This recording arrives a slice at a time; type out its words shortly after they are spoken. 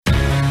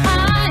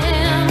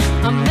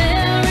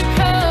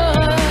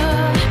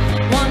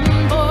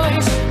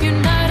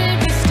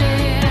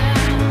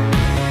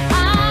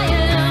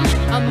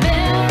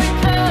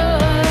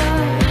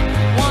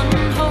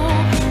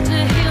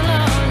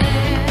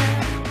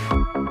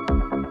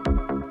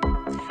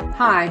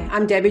Hi,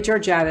 I'm Debbie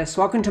Georgatis.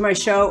 Welcome to my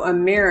show,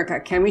 America,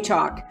 Can We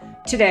Talk?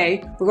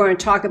 Today, we're going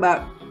to talk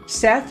about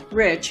Seth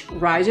Rich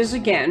rises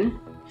again,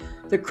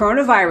 the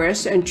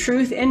coronavirus and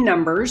truth in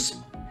numbers,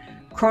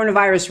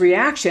 coronavirus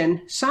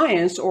reaction,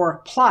 science or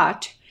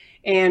plot,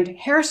 and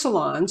hair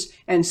salons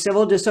and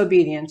civil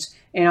disobedience.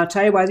 And I'll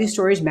tell you why these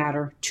stories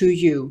matter to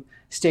you.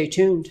 Stay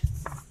tuned.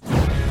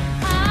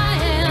 I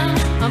am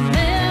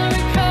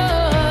America,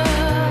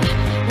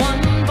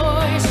 one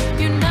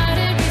voice,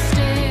 united we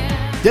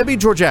stand. Debbie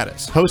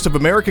Georgatis, host of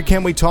America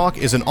Can We Talk,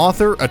 is an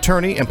author,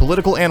 attorney, and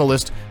political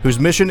analyst whose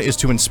mission is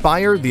to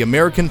inspire the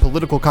American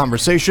political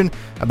conversation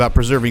about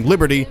preserving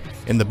liberty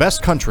in the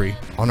best country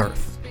on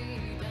earth.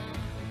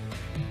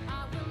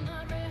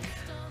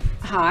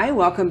 Hi,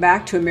 welcome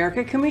back to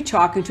America Can We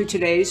Talk and to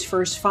today's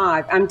First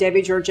Five. I'm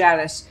Debbie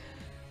Georgatis.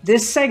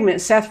 This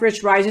segment, Seth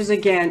Rich Rises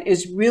Again,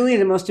 is really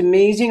the most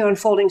amazing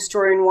unfolding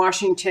story in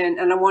Washington,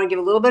 and I want to give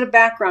a little bit of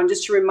background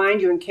just to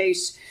remind you in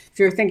case if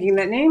you're thinking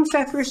that name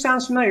Seth Rich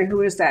sounds familiar.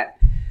 Who is that?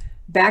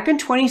 Back in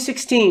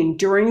 2016,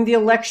 during the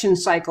election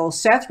cycle,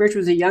 Seth Rich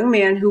was a young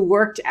man who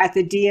worked at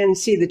the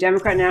DNC, the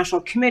Democrat National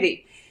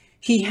Committee.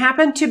 He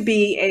happened to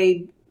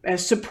be a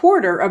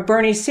supporter of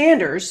Bernie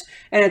Sanders,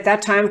 and at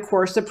that time, of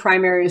course, the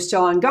primary is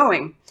still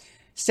ongoing.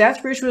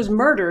 Seth Rich was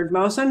murdered,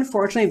 most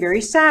unfortunately,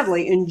 very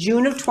sadly, in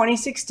June of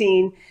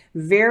 2016.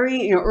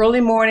 Very,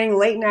 early morning,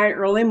 late night,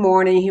 early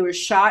morning. He was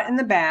shot in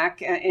the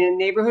back in a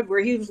neighborhood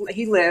where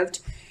he lived,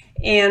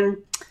 and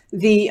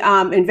the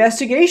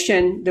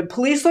investigation, the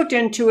police looked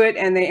into it,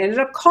 and they ended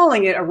up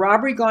calling it a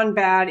robbery gone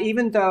bad,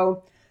 even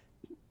though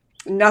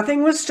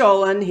nothing was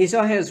stolen. He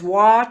still had his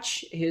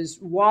watch, his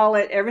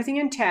wallet, everything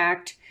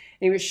intact.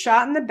 He was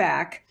shot in the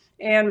back,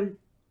 and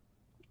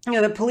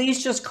the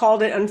police just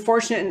called it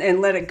unfortunate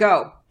and let it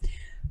go.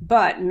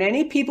 But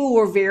many people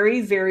were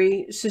very,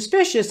 very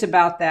suspicious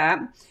about that.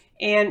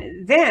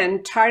 And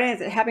then, tied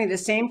at happening at the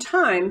same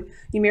time,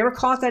 you may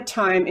recall at that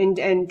time in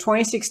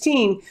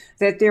 2016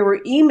 that there were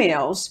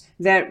emails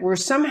that were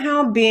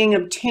somehow being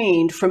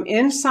obtained from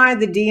inside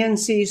the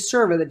DNC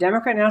server, the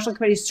Democrat National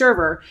Committee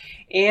server,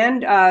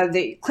 and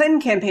the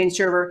Clinton campaign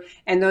server.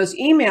 And those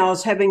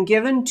emails have been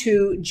given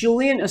to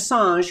Julian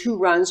Assange, who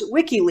runs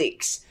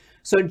WikiLeaks.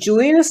 So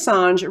Julian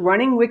Assange,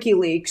 running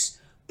WikiLeaks,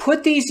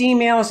 put these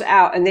emails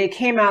out, and they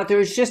came out. There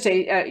was just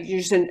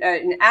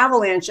an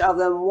avalanche of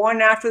them,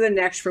 one after the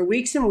next, for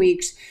weeks and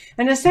weeks.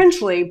 And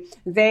essentially,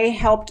 they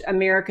helped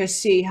America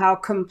see how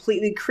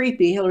completely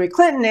creepy Hillary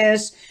Clinton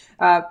is.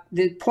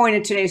 The point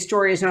of today's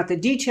story is not the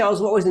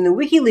details, what was in the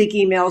WikiLeaks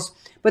emails,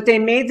 but they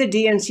made the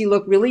DNC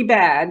look really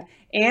bad.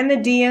 And the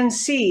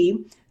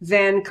DNC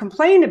then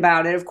complained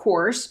about it, of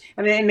course.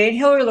 I mean, it made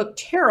Hillary look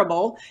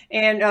terrible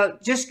and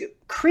just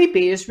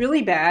creepy. It's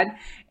really bad.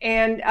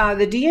 And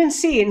the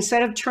DNC,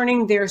 instead of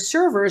turning their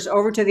servers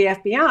over to the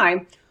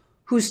FBI,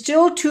 who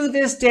still to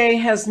this day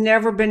has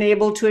never been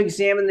able to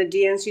examine the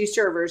DNC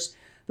servers,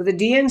 but the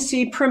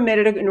DNC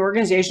permitted an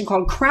organization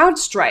called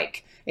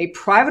CrowdStrike, a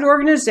private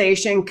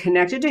organization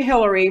connected to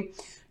Hillary,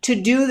 to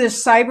do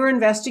this cyber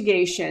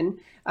investigation,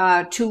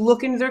 to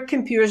look into their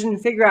computers and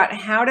figure out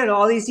how did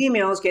all these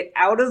emails get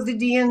out of the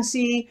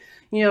DNC,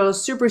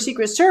 super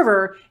secret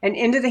server and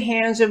into the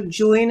hands of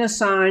Julian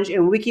Assange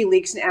and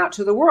WikiLeaks and out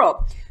to the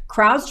world.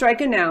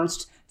 CrowdStrike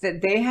announced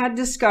that they had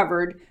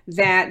discovered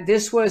that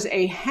this was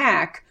a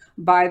hack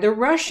by the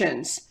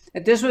Russians,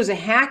 that this was a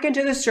hack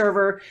into the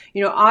server,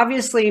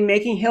 obviously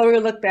making Hillary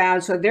look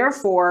bad. So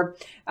therefore,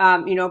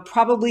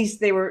 probably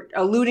they were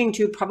alluding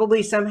to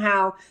probably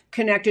somehow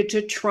connected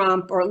to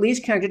Trump or at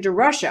least connected to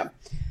Russia.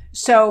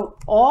 So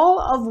all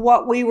of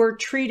what we were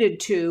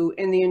treated to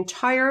in the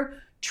entire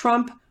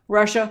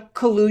Trump-Russia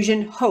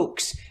collusion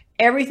hoax,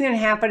 everything that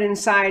happened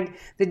inside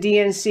the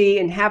DNC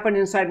and happened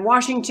inside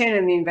Washington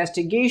and the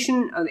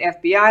investigation of the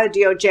FBI, the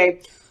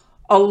DOJ,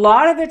 a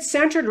lot of it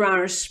centered around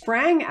or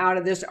sprang out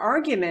of this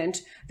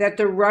argument that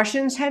the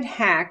Russians had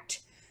hacked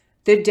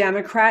the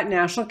Democrat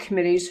National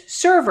Committee's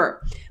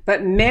server.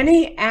 But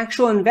many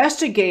actual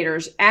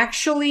investigators,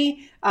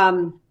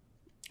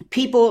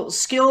 people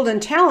skilled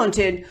and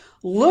talented,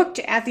 looked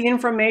at the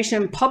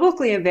information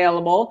publicly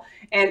available.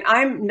 And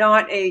I'm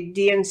not a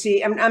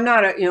DNC, I'm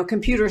not a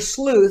computer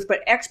sleuth,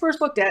 but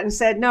experts looked at it and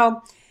said,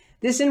 no,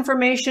 this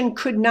information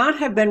could not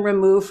have been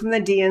removed from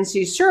the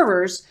DNC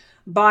servers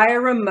by a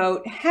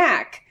remote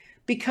hack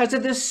because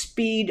of the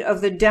speed of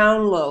the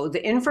download.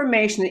 The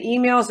information, the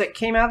emails that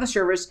came out of the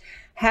servers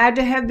had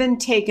to have been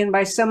taken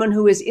by someone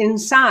who is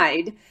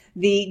inside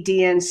the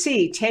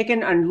DNC,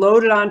 taken and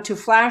loaded onto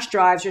flash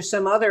drives or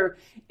some other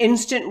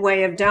instant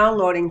way of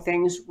downloading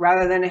things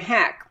rather than a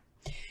hack.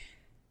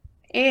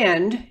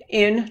 And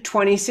in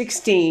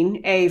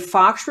 2016, a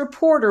Fox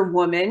reporter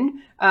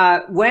woman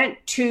her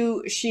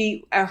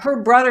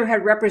brother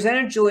had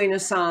represented Julian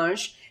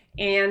Assange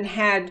and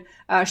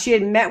she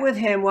had met with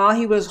him while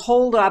he was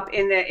holed up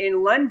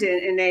in London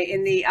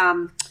in the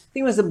I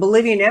think it was the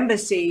Bolivian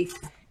embassy.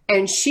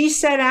 And she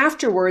said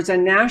afterwards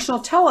on national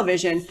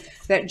television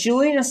that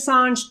Julian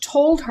Assange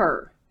told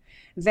her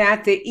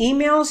that the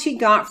emails he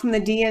got from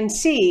the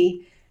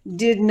DNC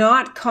did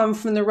not come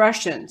from the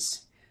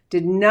Russians.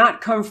 did not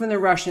come from the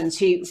Russians.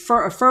 He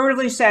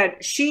affirmatively said,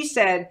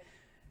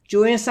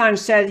 Julian Assange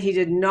said he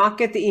did not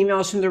get the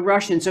emails from the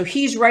Russians. So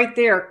he's right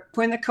there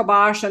putting the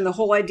kibosh on the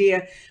whole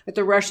idea that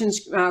the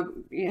Russians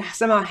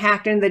somehow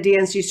hacked into the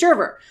DNC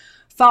server.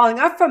 Following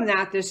up from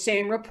that, this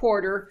same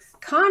reporter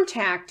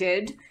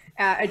contacted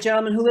a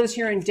gentleman who lives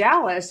here in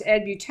Dallas,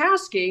 Ed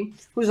Butowski,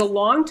 who's a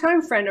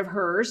longtime friend of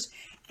hers.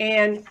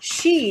 And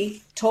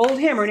she told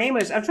him, her name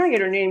was, I'm trying to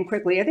get her name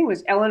quickly, I think it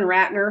was Ellen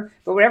Ratner,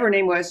 but whatever her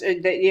name was,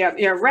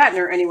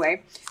 Ratner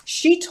anyway.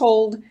 She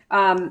told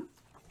Ed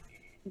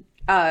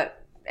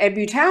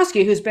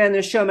Butowski, who's been on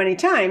this show many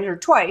times, or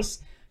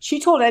twice, she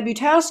told Ed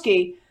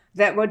Butowski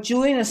that what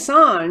Julian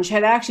Assange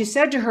had actually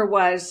said to her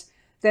was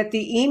that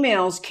the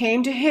emails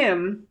came to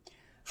him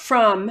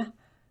from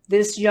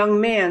this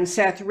young man,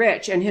 Seth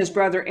Rich, and his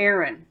brother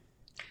Aaron.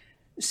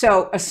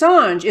 So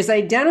Assange is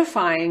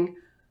identifying,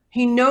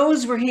 he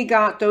knows where he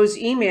got those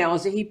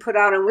emails that he put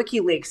out on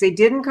WikiLeaks. They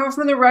didn't come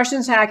from the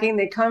Russians hacking.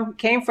 They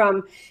came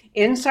from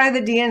inside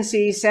the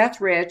DNC, Seth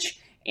Rich,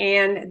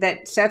 and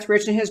that Seth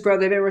Rich and his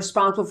brother have been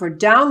responsible for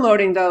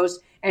downloading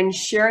those and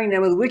sharing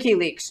them with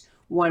WikiLeaks.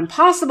 One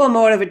possible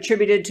motive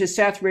attributed to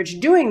Seth Rich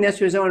doing this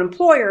to his own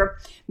employer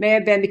may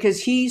have been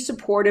because he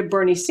supported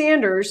Bernie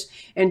Sanders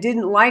and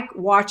didn't like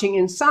watching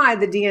inside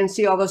the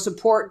DNC all the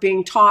support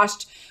being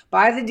tossed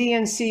by the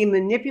DNC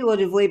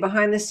manipulatively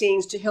behind the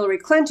scenes to Hillary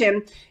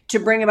Clinton to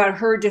bring about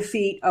her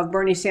defeat of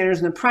Bernie Sanders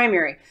in the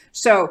primary.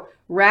 So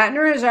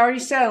Ratner has already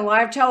said on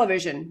live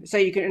television, so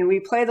you can, and we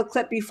played the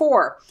clip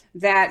before,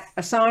 that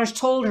Assange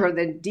told her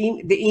that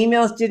the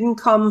emails didn't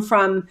come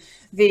from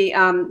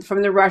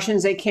the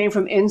Russians, they came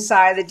from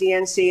inside the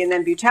DNC. And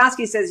then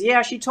Butowski says,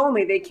 yeah, she told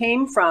me they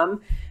came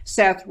from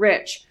Seth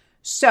Rich.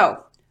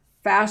 So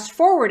fast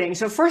forwarding.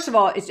 So first of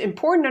all, it's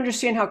important to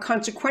understand how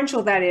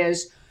consequential that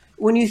is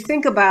when you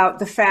think about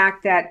the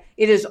fact that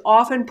it is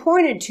often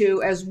pointed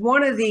to as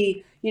one of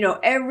the,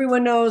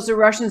 everyone knows the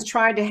Russians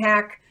tried to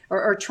hack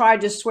or tried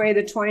to sway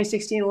the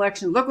 2016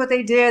 election. Look what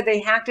they did.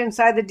 They hacked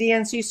inside the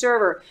DNC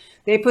server.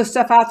 They put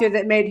stuff out there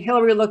that made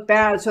Hillary look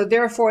bad. So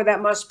therefore,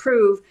 that must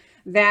prove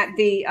that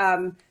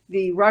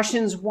the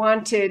Russians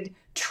wanted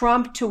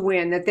Trump to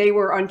win, that they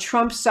were on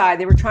Trump's side.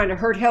 They were trying to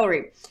hurt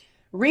Hillary.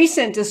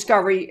 Recent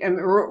discovery,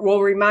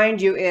 will remind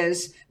you,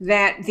 is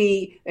that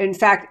in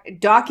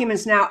fact,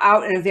 documents now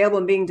out and available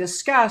and being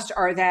discussed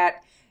are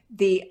that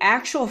the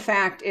actual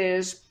fact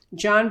is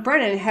John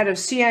Brennan, head of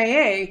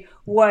CIA,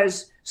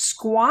 was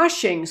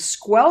squelching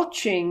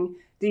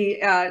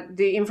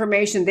the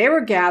information they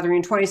were gathering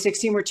in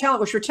 2016, which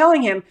were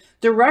telling him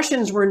the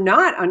Russians were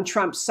not on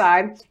Trump's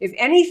side. If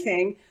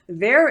anything,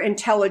 their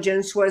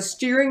intelligence was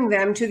steering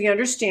them to the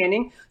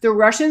understanding the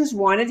Russians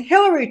wanted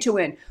Hillary to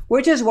win,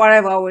 which is what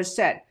I've always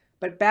said.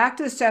 But back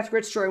to the Seth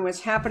Rich story and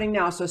what's happening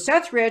now. So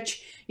Seth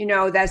Rich,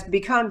 that's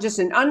become just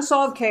an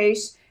unsolved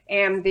case,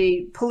 and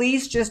the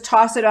police just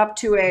toss it up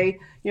to a,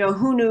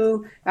 who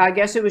knew? I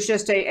guess it was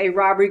just a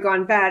robbery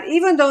gone bad,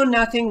 even though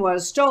nothing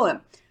was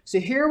stolen. So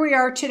here we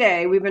are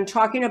today. We've been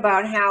talking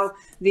about how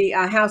the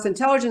House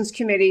Intelligence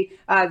Committee,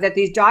 that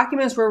these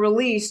documents were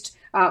released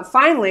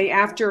finally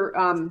after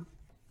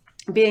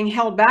being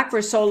held back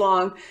for so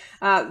long,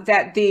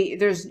 that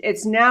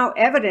it's now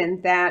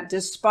evident that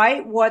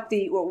despite what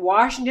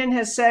Washington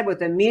has said, what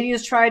the media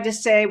has tried to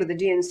say, what the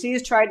DNC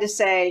has tried to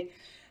say,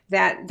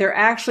 that there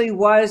actually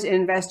was an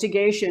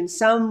investigation,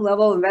 some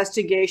level of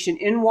investigation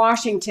in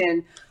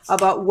Washington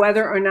about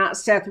whether or not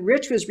Seth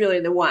Rich was really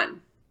the one.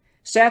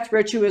 Seth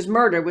Rich, who was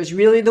murdered, was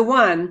really the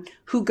one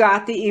who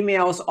got the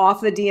emails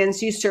off the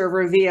DNC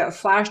server via a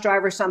flash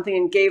drive or something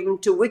and gave them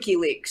to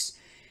WikiLeaks.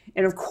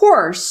 And of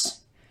course,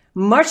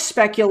 much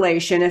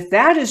speculation, if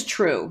that is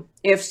true,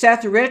 if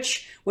Seth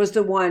Rich was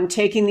the one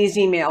taking these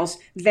emails,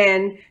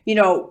 then,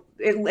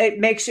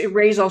 it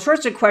raises all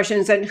sorts of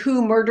questions. And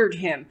who murdered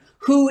him?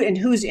 Who and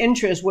whose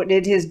interest,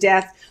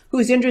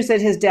 whose interest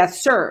did his death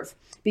serve?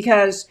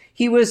 Because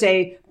he was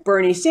a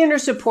Bernie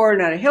Sanders supporter,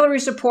 not a Hillary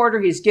supporter.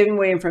 He's giving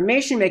away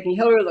information, making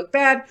Hillary look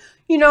bad.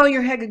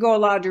 Your head could go a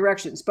lot of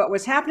directions. But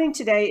what's happening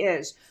today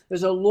is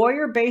there's a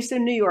lawyer based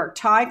in New York,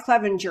 Ty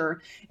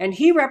Clevenger, and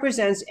he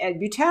represents Ed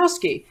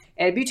Butowski.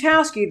 Ed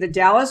Butowski, the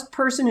Dallas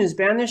person who's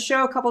been on this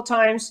show a couple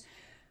times.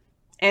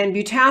 And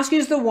Butowski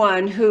is the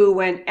one who,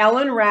 when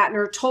Ellen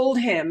Ratner told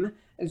him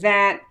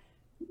that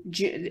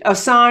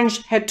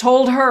Assange had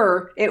told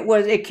her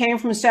it came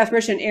from Seth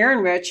Rich and Aaron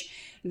Rich,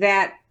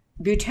 that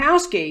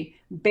Butowski,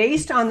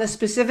 based on the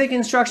specific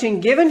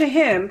instruction given to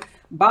him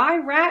by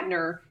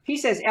Ratner, he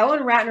says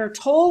Ellen Ratner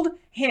told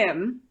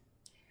him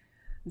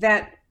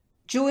that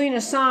Julian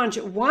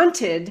Assange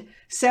wanted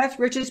Seth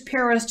Rich's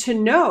parents to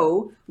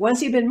know, once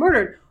he'd been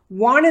murdered,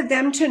 wanted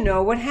them to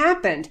know what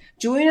happened.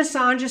 Julian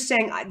Assange is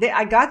saying,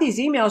 I got these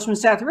emails from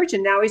Seth Rich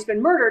and now he's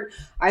been murdered.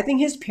 I think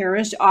his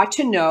parents ought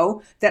to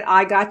know that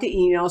I got the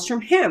emails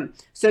from him.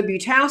 So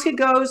Butowski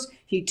goes,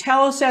 he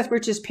tells Seth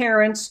Rich's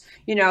parents,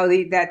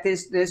 that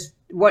this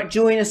what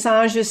Julian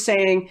Assange is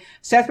saying.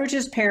 Seth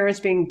Rich's parents,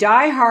 being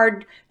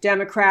diehard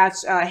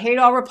Democrats, hate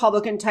all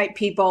Republican type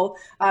people,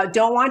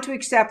 don't want to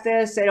accept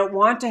this. They don't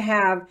want to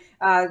have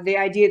the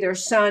idea of their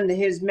son,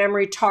 his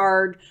memory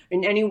tarred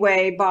in any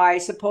way by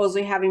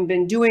supposedly having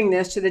been doing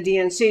this to the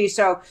DNC.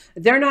 So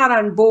they're not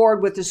on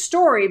board with the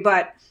story,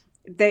 but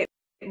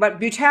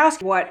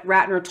Butowski, what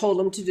Ratner told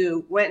him to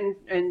do, went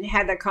and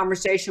had that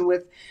conversation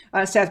with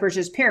Seth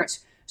Rich's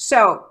parents.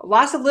 So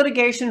lots of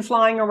litigation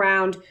flying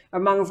around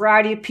among a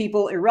variety of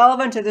people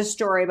irrelevant to this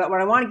story. But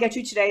what I want to get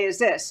to today is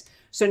this.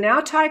 So now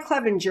Ty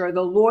Clevenger,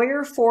 the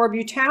lawyer for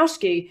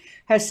Butowski,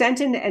 has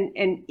sent in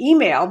an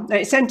email,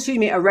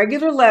 a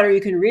regular letter. You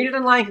can read it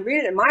online. You can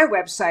read it at my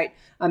website,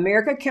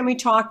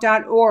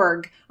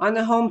 americacanwetalk.org. On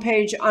the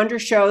homepage under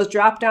shows,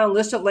 drop down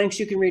list of links.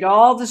 You can read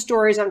all the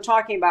stories I'm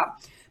talking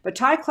about. But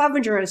Ty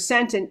Clevenger has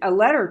sent a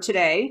letter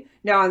today,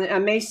 now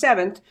on May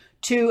 7th,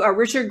 to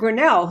Richard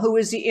Grenell, who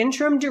is the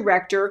interim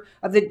director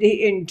of of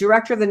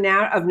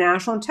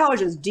National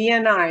Intelligence,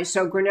 DNI.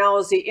 So Grenell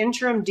is the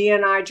interim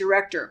DNI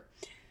director.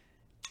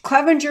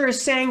 Clevenger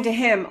is saying to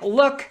him,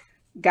 look,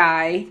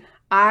 guy,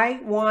 I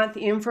want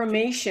the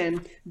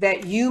information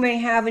that you may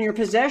have in your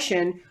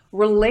possession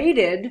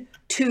related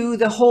to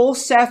the whole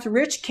Seth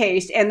Rich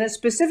case, and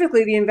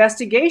specifically the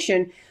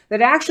investigation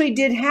that actually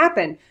did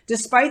happen,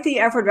 despite the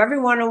effort of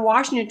everyone in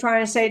Washington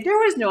trying to say there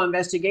was no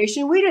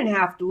investigation. We didn't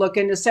have to look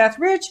into Seth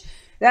Rich.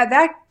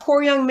 That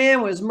poor young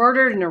man was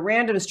murdered in a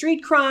random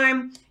street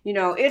crime.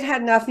 It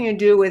had nothing to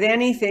do with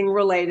anything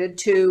related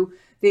to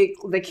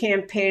the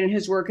campaign and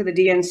his work at the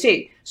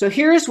DNC. So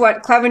here's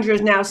what Clevenger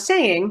is now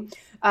saying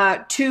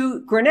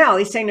to Grenell.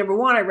 He's saying, number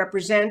one, I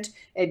represent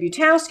Ed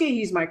Butowski.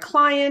 He's my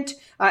client.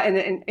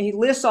 And he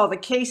lists all the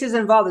cases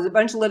involved. There's a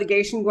bunch of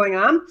litigation going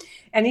on.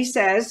 And he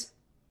says,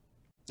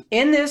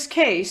 in this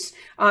case,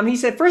 he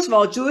said, first of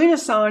all, Julian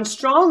Assange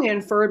strongly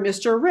inferred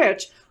Mr.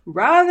 Rich,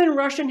 rather than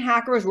Russian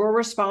hackers, were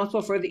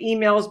responsible for the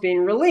emails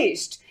being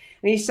released.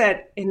 And he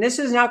said, and this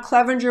is now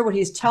Clevenger, what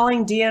he's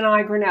telling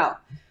DNI Grenell,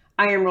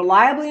 I am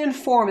reliably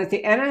informed that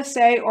the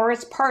NSA or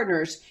its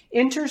partners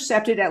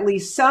intercepted at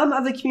least some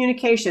of the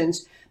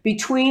communications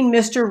between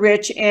Mr.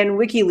 Rich and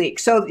WikiLeaks.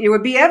 So there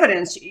would be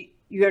evidence,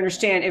 you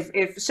understand,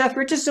 if Seth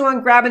Rich is the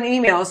one grabbing the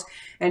emails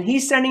and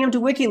he's sending them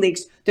to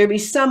WikiLeaks, there'd be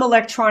some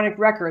electronic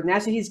record, and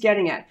that's what he's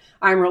getting at.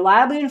 I'm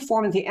reliably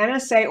informed that the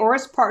NSA or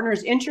its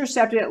partners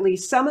intercepted at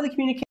least some of the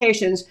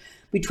communications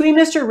between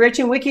Mr. Rich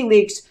and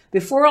WikiLeaks.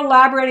 Before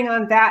elaborating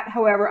on that,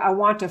 however, I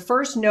want to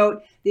first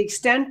note the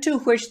extent to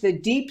which the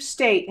deep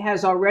state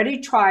has already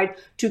tried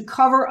to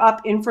cover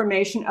up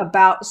information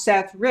about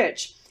Seth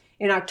Rich.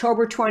 In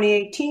October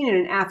 2018, in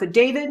an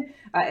affidavit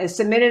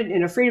submitted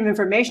in a Freedom of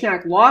Information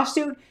Act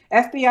lawsuit,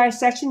 FBI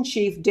Section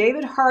Chief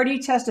David Hardy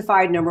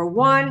testified, number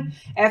one,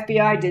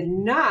 FBI did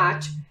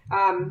not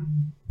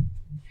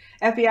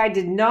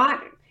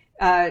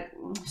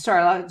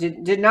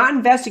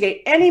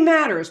investigate any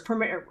matters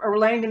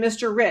relating to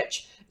Mr.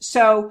 Rich.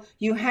 So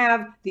you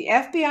have the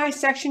FBI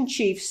section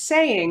chief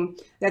saying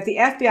that the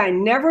FBI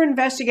never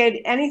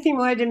investigated anything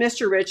related to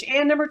Mr. Rich.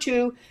 And number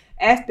two,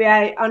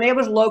 FBI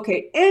unable to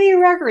locate any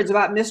records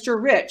about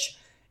Mr. Rich.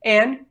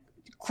 And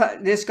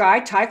this guy,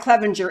 Ty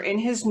Clevenger, in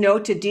his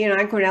note to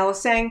DNI Grenell is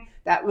saying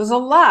that was a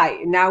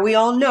lie. Now we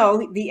all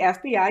know the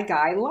FBI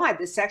guy lied.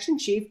 The section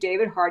chief,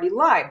 David Hardy,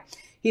 lied.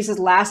 He says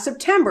last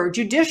September,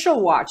 Judicial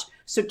Watch,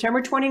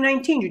 September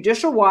 2019,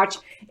 Judicial Watch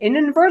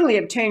inadvertently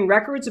obtained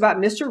records about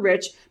Mr.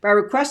 Rich by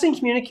requesting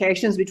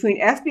communications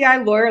between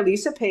FBI lawyer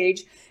Lisa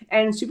Page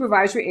and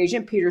supervisory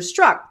agent Peter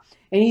Strzok.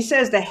 And he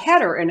says the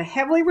header in a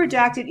heavily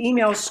redacted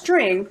email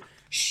string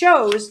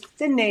shows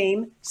the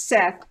name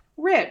Seth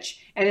Rich.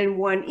 And in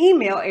one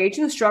email,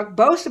 Agent Strzok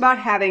boasts about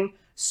having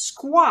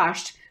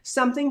squashed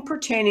something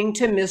pertaining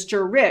to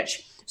Mr.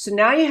 Rich. So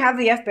now you have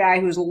the FBI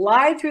who's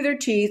lied through their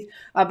teeth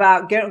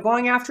about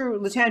going after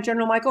Lieutenant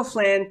General Michael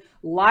Flynn,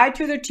 lied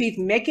through their teeth,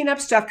 making up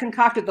stuff,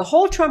 concocted the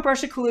whole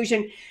Trump-Russia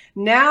collusion.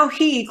 Now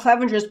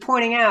Clevenger, is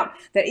pointing out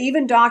that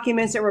even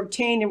documents that were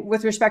obtained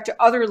with respect to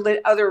other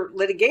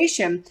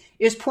litigation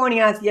is pointing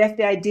out that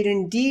the FBI did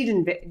indeed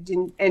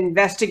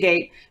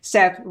investigate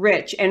Seth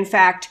Rich. In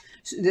fact,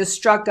 this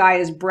Strzok guy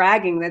is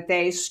bragging that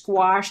they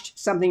squashed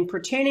something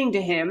pertaining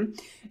to him.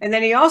 And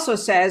then he also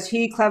says,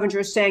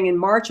 Clevenger is saying in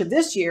March of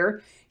this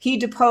year, he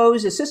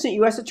deposed Assistant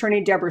U.S.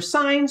 Attorney Deborah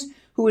Sines,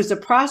 who was the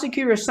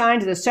prosecutor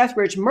assigned to the Seth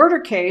Rich murder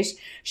case.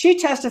 She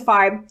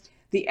testified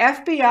the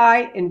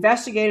FBI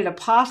investigated a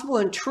possible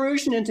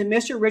intrusion into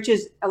Mr.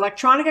 Rich's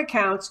electronic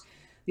accounts.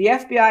 The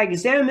FBI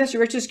examined Mr.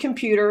 Rich's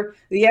computer.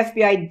 The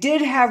FBI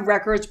did have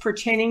records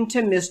pertaining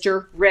to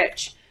Mr.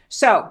 Rich.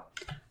 So,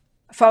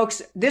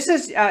 folks, this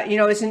is,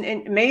 it's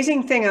an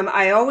amazing thing.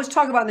 I always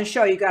talk about in the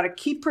show, you got to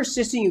keep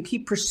persisting. You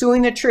keep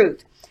pursuing the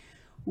truth.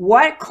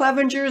 What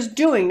Clevenger is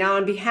doing now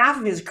on behalf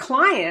of his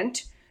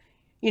client,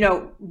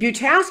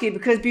 Butowski,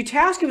 because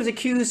Butowski was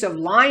accused of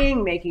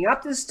lying, making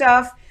up this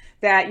stuff,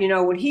 that,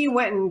 when he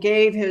went and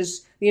gave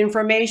the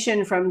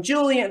information from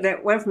Julian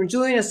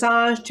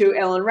Assange to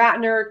Ellen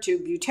Ratner to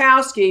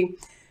Butowski,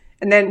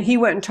 and then he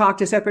went and talked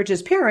to Seth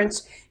Rich's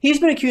parents. He's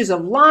been accused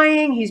of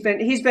lying. He's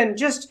been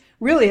just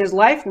really, his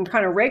life been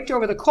kind of raked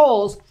over the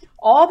coals,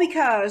 all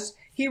because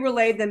he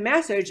relayed the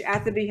message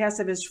at the behest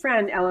of his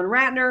friend Ellen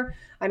Ratner.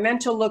 I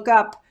meant to look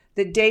up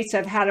the dates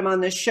I've had him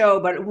on this show,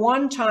 but at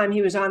one time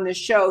he was on this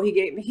show,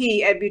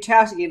 Ed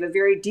Butowski, gave a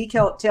very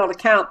detailed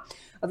account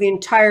of the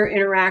entire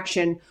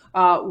interaction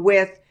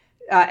with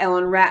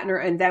Ellen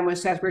Ratner and then with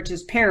Seth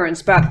Rich's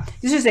parents. But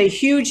this is a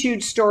huge,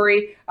 huge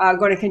story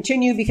going to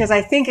continue, because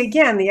I think,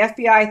 again, the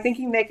FBI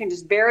thinking they can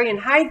just bury and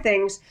hide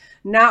things,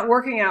 not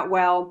working out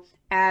well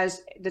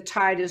as the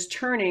tide is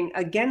turning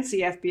against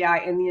the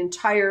FBI and the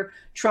entire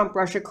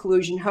Trump-Russia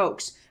collusion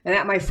hoax. And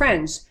that, my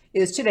friends,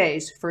 is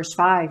today's First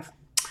Five.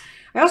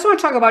 I also want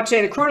to talk about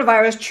today the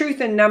coronavirus,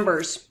 truth in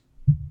numbers.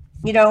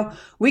 You know,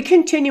 we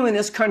continue in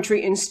this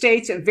country in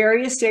states at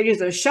various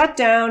stages of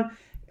shutdown,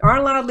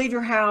 aren't allowed to leave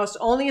your house,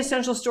 only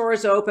essential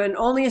stores open,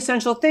 only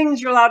essential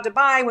things you're allowed to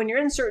buy when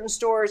you're in certain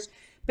stores.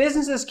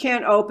 Businesses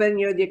can't open.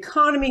 You know, the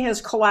economy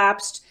has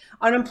collapsed.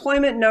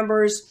 Unemployment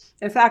numbers.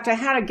 In fact, I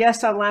had a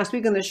guest on last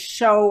week on the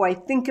show. I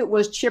think it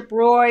was Chip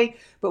Roy,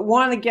 but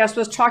one of the guests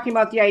was talking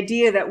about the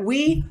idea that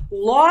we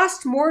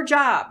lost more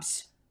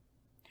jobs.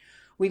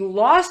 We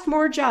lost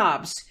more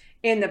jobs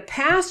in the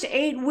past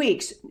 8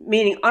 weeks,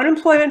 meaning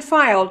unemployment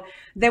filed,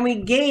 than we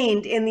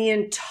gained in the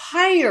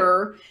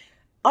entire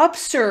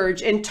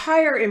upsurge,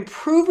 entire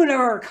improvement of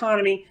our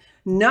economy,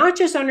 not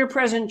just under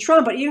President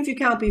Trump, but even if you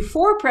count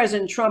before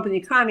President Trump and the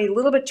economy a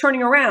little bit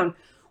turning around,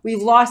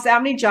 we've lost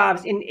that many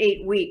jobs in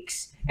 8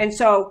 weeks. And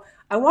so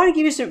I want to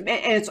give you some,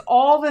 and it's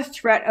all the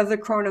threat of the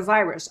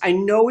coronavirus. I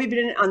know we've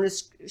been on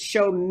this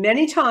show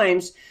many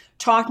times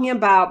talking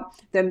about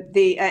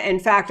in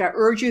fact, I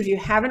urge you, if you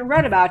haven't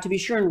read about it, to be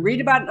sure and read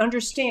about and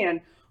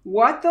understand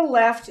what the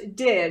left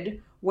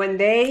did what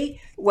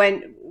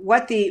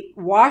the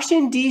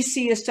Washington,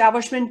 D.C.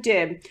 establishment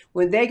did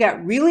when they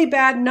got really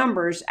bad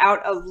numbers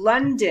out of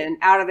London,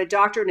 out of a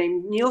doctor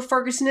named Neil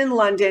Ferguson in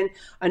London.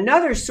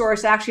 Another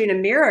source actually in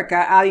America,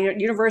 out of the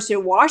University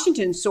of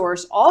Washington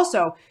source,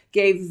 also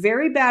gave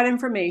very bad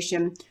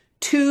information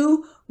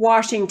to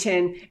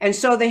Washington. And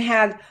so they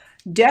had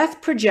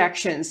death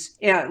projections,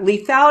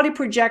 lethality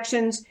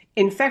projections,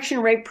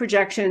 infection rate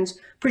projections,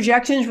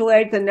 projections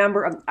related to the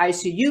number of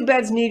ICU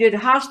beds needed,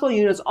 hospital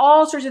units,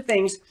 all sorts of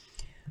things,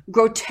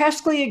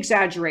 grotesquely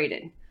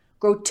exaggerated.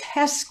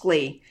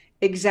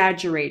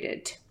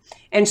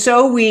 And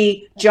so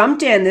we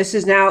jumped in, this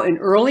is now in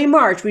early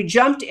March, we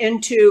jumped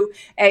into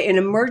an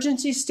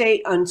emergency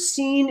state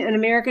unseen in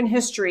American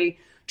history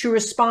to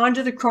respond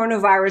to the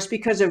coronavirus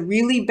because of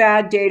really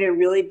bad data and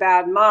really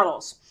bad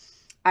models.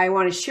 I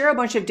want to share a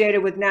bunch of data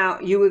with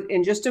you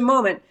in just a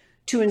moment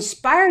to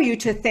inspire you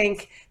to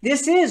think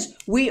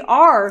we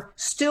are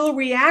still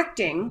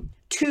reacting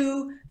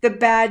to the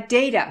bad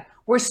data.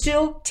 We're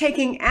still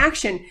taking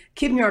action,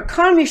 keeping our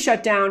economy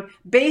shut down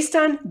based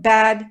on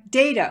bad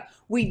data.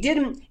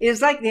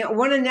 It's like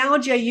one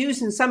analogy I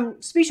used in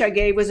some speech I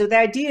gave was the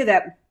idea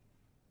that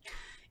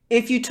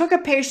if you took a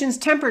patient's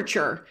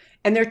temperature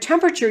and their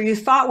temperature you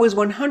thought was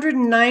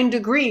 109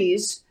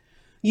 degrees,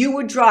 you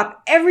would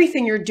drop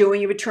everything you're doing.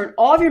 You would turn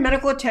all of your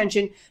medical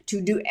attention to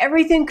do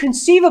everything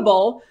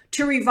conceivable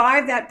to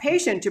revive that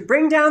patient, to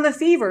bring down the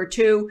fever,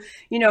 to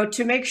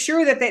make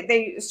sure that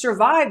they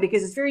survive,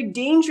 because it's very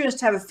dangerous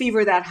to have a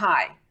fever that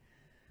high.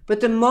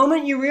 But the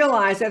moment you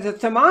realize that the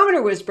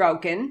thermometer was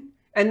broken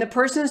and the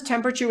person's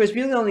temperature was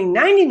really only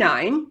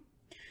 99,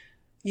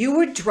 you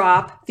would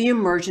drop the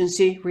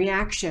emergency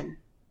reaction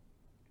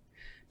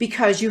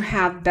because you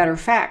have better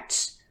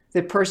facts.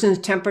 The person's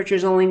temperature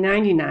is only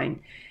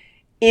 99.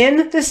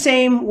 In the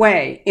same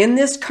way, in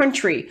this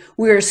country,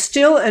 we are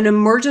still in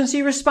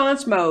emergency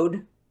response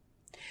mode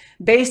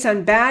based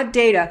on bad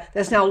data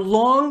that's now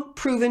long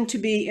proven to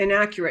be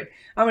inaccurate.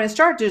 I'm going to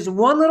start, there's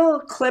one little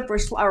clip,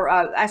 it's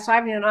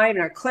not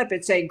even a clip,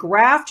 it's a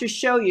graph to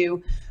show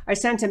you. I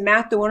sent to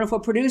Matt, the wonderful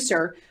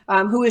producer,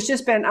 who has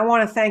just been, I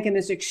want to thank him,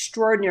 is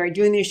extraordinary,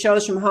 doing these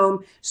shows from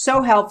home,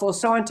 so helpful,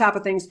 so on top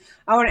of things.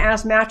 I want to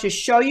ask Matt to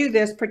show you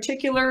this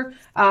particular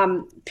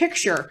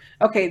picture.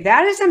 Okay,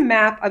 that is a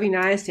map of the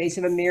United States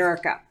of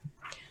America.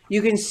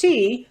 You can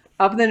see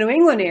up in the New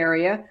England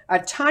area, a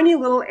tiny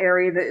little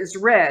area that is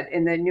red.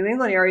 In the New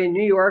England area,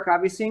 New York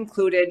obviously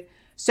included.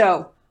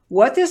 So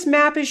what this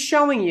map is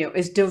showing you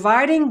is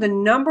dividing the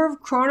number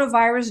of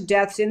coronavirus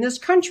deaths in this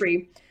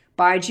country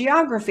by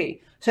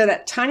geography. So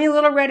that tiny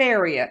little red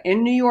area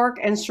in New York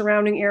and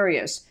surrounding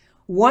areas,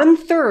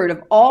 1/3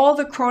 of all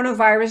the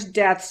coronavirus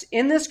deaths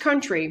in this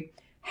country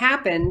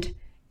happened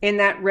in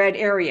that red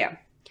area.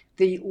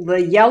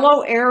 The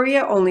yellow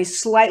area only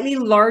slightly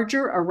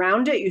larger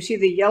around it. You see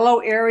the yellow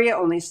area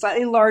only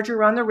slightly larger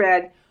around the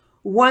red.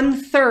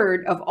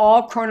 1/3 of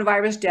all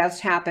coronavirus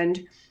deaths happened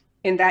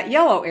in that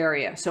yellow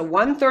area. So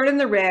 1/3 in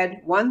the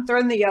red,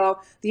 1/3 in the yellow.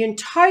 The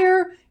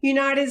entire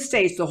United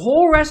States, the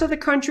whole rest of the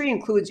country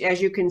includes,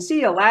 as you can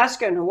see,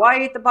 Alaska and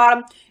Hawaii at the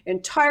bottom,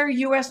 entire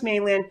US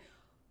mainland.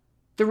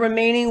 The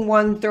remaining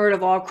 1/3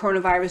 of all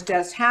coronavirus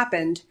deaths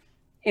happened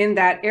in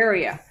that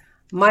area.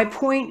 My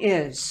point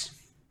is,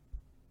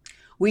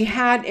 We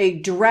had a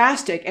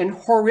drastic and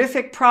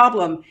horrific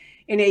problem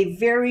in a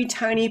very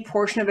tiny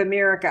portion of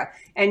America,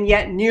 and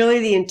yet nearly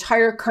the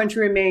entire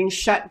country remains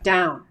shut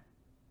down.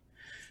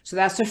 So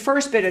that's the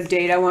first bit of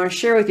data I want to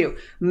share with you.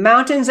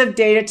 Mountains of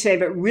data today,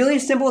 but really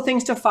simple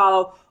things to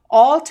follow,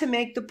 all to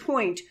make the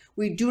point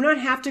we do not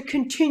have to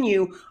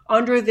continue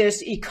under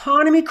this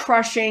economy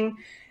crushing,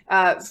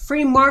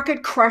 free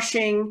market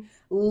crushing,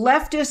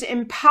 leftist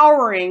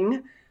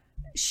empowering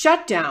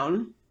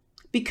shutdown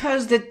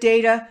because the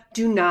data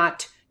do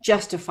not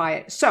justify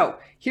it. So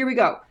here we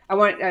go. I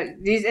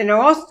want these, and I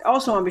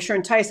also want to be sure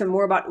and tell you some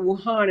more about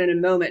Wuhan in a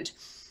moment.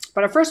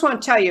 But I first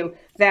want to tell you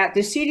that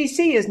the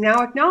CDC is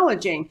now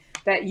acknowledging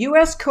that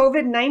U.S.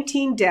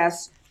 COVID-19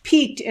 deaths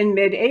peaked in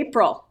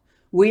mid-April.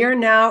 We are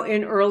now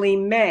in early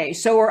May.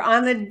 So we're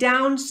on the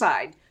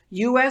downside.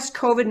 U.S.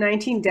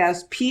 COVID-19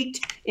 deaths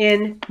peaked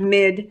in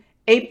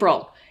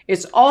mid-April.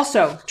 It's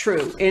also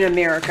true in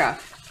America.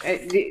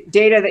 The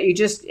data that you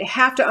just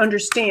have to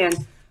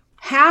understand,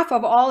 half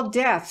of all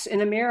deaths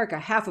in America,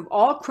 half of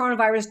all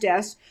coronavirus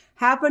deaths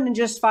happened in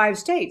just 5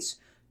 states.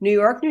 New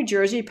York, New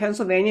Jersey,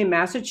 Pennsylvania,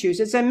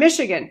 Massachusetts, and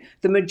Michigan.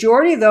 The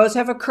majority of those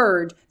have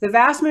occurred, the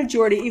vast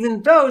majority,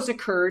 even those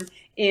occurred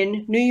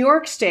in New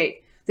York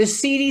State. The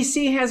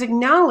CDC has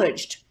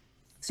acknowledged,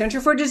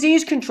 Center for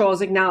Disease Control has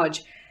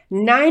acknowledged,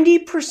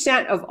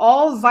 90% of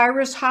all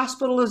virus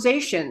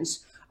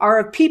hospitalizations are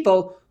of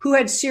people who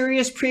had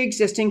serious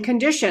pre-existing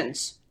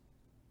conditions.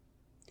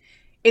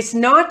 It's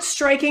not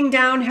striking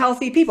down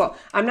healthy people.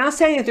 I'm not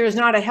saying that there's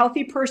not a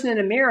healthy person in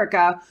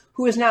America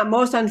who has not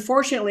most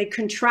unfortunately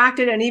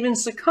contracted and even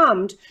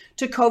succumbed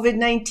to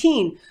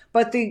COVID-19.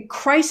 But the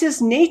crisis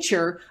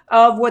nature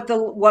of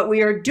what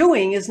we are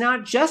doing is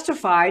not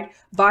justified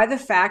by the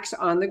facts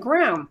on the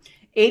ground.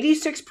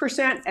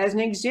 86%, as an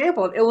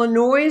example, of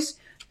Illinois'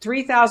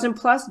 3,000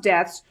 plus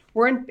deaths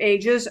were in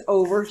ages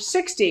over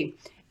 60.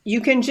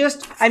 You can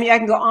just, I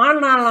can go on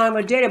and on and on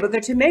with data, but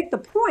to make the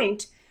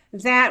point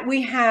that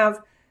we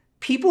have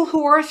people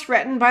who are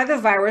threatened by the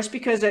virus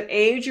because of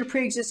age or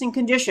pre-existing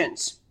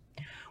conditions.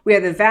 We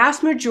have the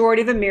vast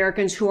majority of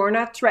Americans who are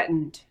not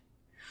threatened,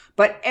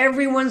 but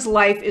everyone's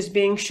life is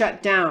being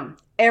shut down.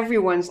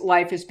 Everyone's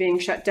life is being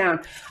shut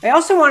down. I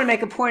also want to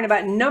make a point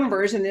about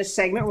numbers in this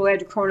segment related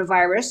to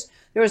coronavirus.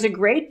 There was a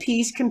great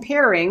piece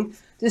comparing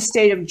the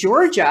state of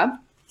Georgia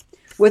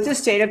with the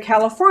state of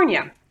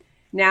California.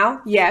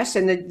 Now, yes,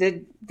 and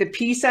the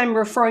piece I'm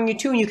referring you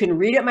to, and you can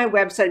read it at my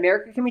website,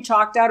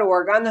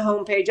 americacanwetalk.org, on the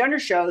homepage under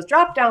shows,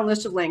 drop down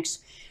list of links.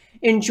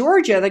 In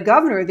Georgia, the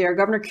governor there,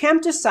 Governor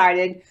Kemp,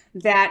 decided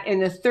that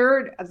in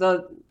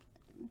the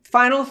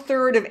final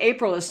third of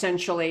April,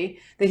 essentially,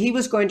 that he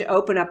was going to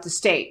open up the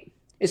state.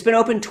 It's been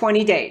open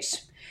 20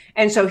 days.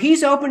 And so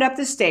he's opened up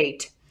the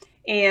state,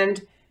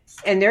 and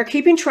they're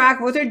keeping track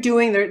of what they're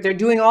doing. They're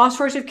doing all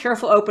sorts of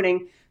careful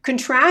opening,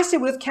 contrasted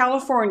with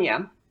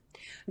California,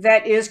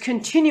 that is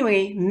continuing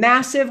a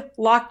massive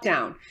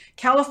lockdown.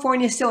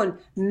 California is still in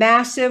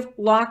massive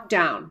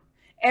lockdown.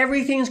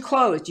 Everything's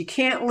closed. You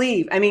can't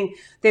leave.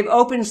 They've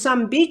opened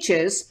some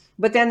beaches,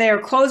 but then they are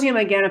closing them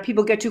again if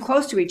people get too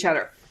close to each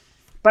other.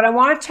 But I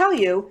want to tell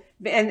you,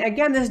 and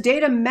again, this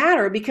data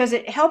matter because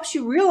it helps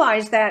you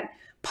realize that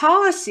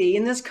policy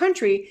in this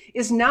country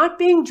is not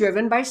being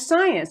driven by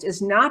science,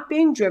 is not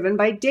being driven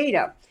by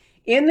data.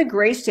 In the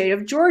great state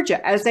of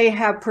Georgia, as they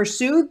have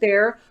pursued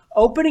their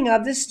opening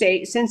of the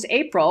state since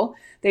April,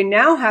 they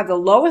now have the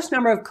lowest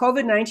number of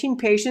COVID-19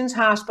 patients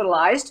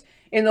hospitalized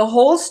in the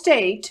whole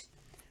state,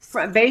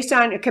 based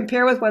on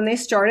compare with when they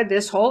started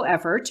this whole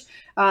effort.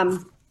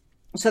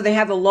 So they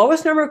have the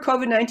lowest number of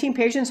COVID-19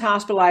 patients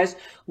hospitalized,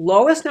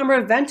 lowest number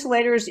of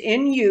ventilators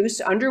in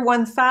use, under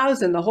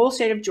 1,000, the whole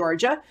state of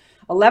Georgia.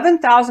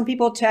 11,000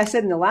 people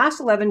tested in the last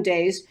 11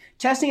 days.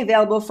 Testing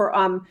available for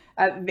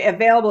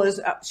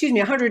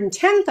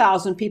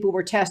 110,000 people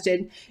were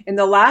tested in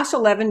the last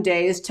 11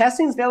 days.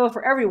 Testing is available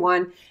for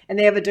everyone, and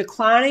they have a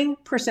declining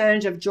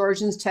percentage of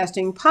Georgians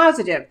testing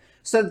positive.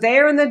 So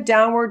they're in the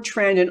downward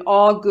trend in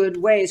all good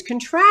ways.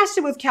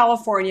 Contrasted with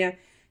California,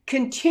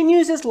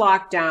 continues its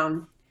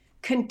lockdown,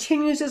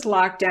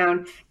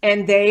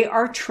 and they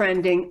are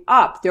trending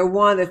up. They're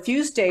one of the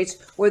few states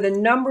where the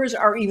numbers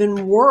are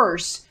even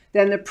worse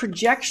than the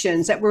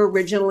projections that were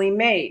originally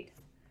made.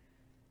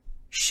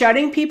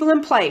 Shutting people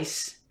in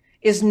place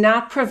is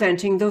not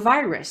preventing the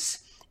virus,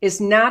 is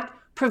not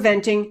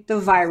preventing the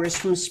virus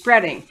from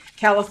spreading.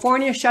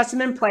 California shuts them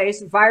in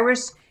place.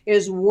 Virus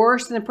is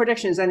worse than the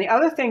predictions. And the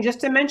other thing, just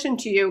to mention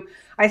to you,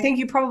 I think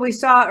you probably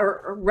saw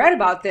or read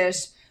about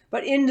this,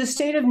 but in the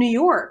state of New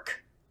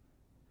York,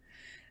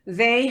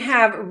 they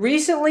have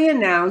recently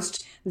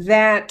announced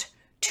that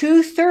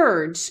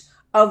 2/3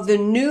 of the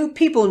new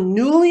people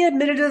newly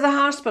admitted to the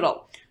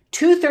hospital,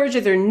 2/3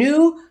 of their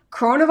new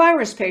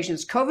coronavirus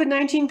patients,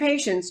 COVID-19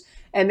 patients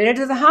admitted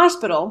to the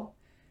hospital,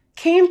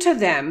 came to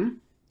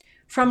them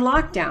from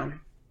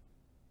lockdown.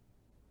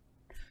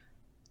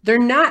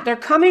 They're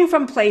coming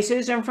from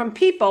places and from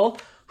people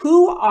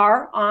who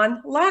are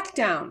on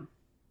lockdown.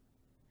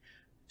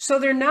 So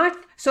the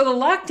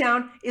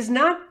lockdown is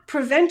not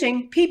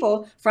preventing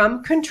people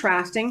from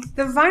contrasting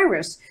the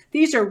virus.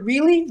 These are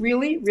really,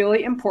 really,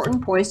 really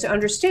important points to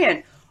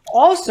understand.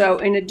 Also,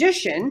 in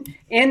addition,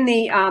 in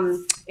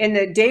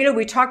the data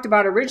we talked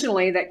about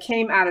originally that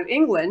came out of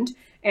England,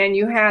 and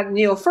you had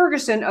Neil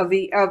Ferguson of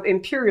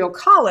Imperial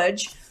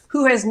College,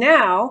 who has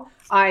now,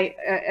 I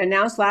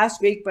announced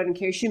last week, but in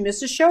case you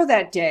missed a show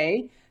that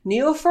day,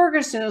 Neil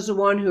Ferguson is the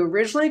one who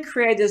originally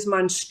created this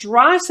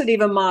monstrosity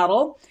of a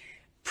model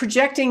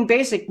projecting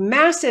basic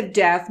massive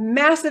death,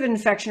 massive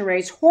infection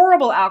rates,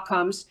 horrible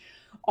outcomes,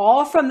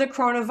 all from the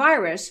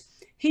coronavirus.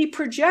 He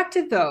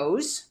projected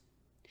those,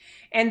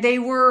 and they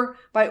were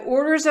by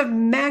orders of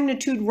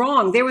magnitude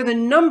wrong. They were the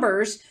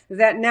numbers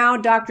that now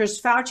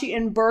Drs. Fauci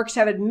and Birx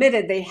have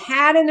admitted they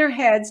had in their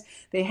heads,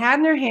 they had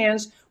in their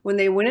hands when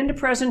they went into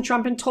President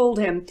Trump and told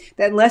him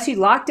that unless he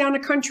locked down the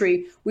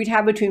country, we'd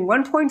have between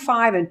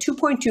 1.5 and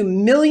 2.2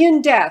 million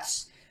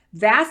deaths.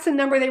 That's the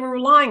number they were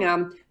relying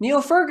on.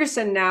 Neil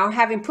Ferguson now,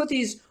 having put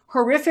these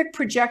horrific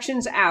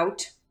projections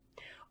out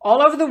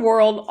all over the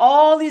world,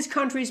 all these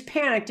countries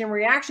panicked in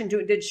reaction to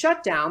it, did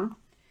shutdown.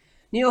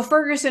 Neil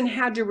Ferguson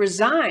had to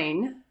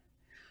resign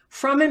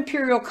from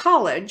Imperial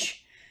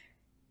College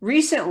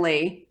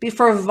recently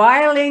for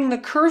violating the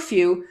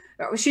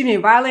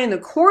violating the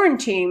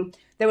quarantine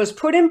that was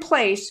put in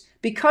place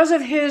because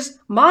of his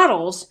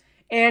models,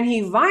 and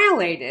he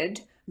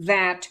violated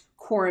that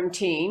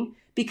quarantine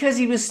because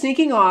he was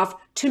sneaking off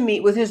to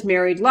meet with his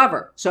married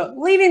lover. So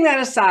leaving that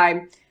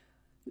aside,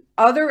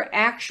 other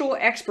actual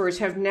experts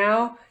have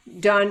now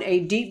done a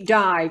deep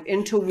dive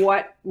into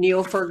what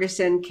Neil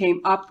Ferguson came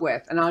up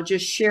with. And I'll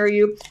just share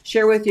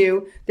with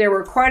you, there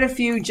were quite a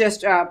few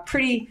just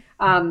pretty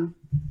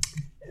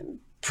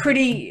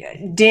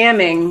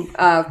damning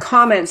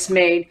comments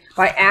made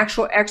by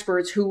actual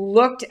experts who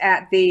looked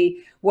at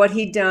what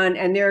he'd done,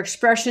 and their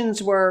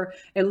expressions were,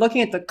 and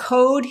looking at the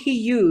code he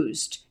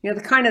used,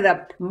 the kind of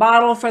the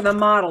model for the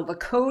model, the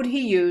code he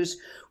used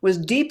was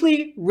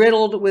deeply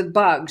riddled with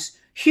bugs,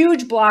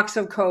 huge blocks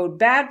of code,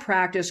 bad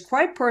practice,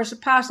 quite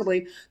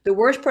possibly the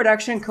worst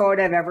production code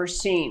I've ever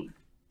seen.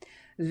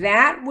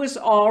 That was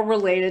all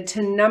related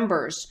to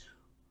numbers.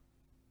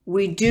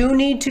 We do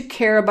need to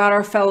care about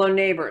our fellow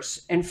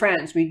neighbors and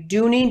friends. We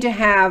do need to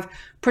have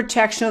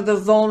protection of the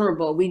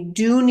vulnerable. We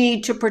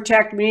need to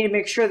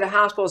make sure the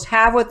hospitals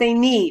have what they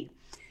need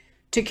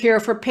to care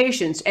for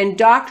patients, and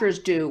doctors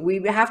do.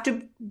 We have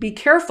to be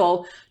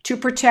careful to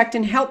protect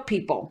and help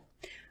people.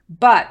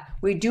 But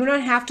we do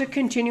not have to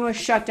continue a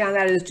shutdown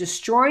that is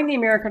destroying the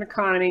American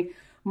economy,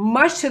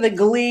 much to the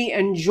glee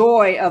and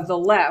joy of the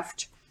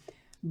left,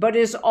 but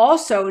is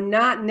also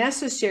not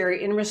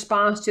necessary in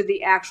response to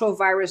the actual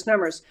virus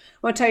numbers.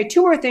 I want to tell you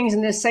two more things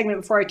in this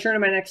segment before I turn to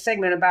my next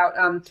segment about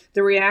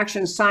the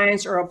reaction,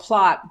 science or a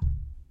plot.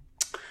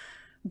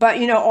 But,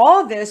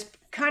 all of this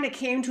kind of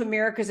came to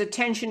America's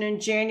attention in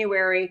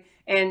January,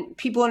 and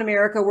people in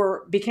America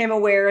became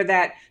aware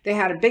that they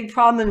had a big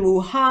problem in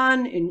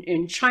Wuhan,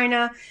 in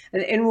China.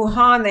 And in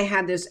Wuhan, they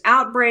had this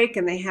outbreak,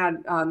 and they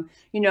had,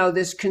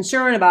 this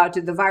concern about,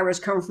 did the virus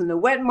come from the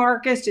wet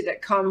markets? Did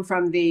it come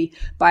from the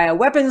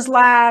bioweapons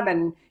lab?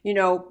 And,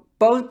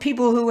 both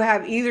people who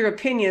have either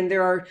opinion,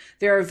 there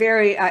are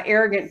very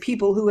arrogant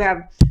people who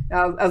have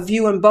a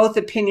view on both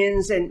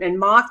opinions and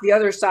mock the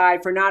other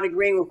side for not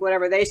agreeing with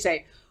whatever they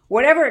say.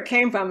 Whatever it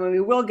came from, and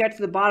we will get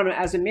to the bottom of it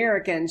as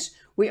Americans,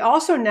 we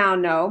also now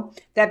know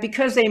that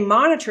because they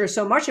monitor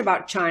so much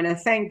about China,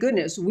 thank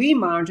goodness we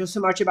monitor so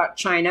much about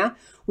China,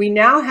 we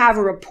now have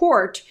a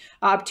report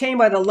obtained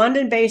by the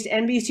London-based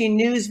NBC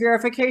News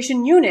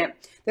verification unit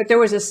that there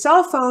was a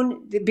cell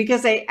phone,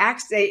 because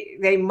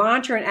they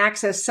monitor and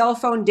access cell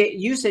phone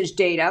usage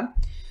data.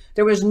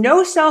 There was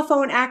no cell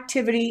phone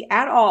activity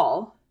at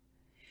all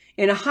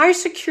in a high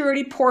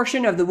security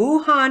portion of the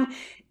Wuhan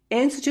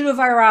Institute of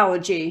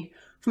Virology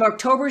from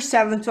October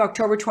 7th to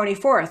October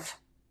 24th.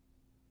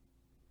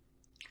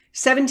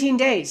 17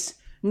 days,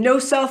 no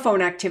cell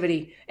phone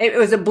activity. It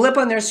was a blip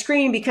on their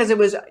screen because it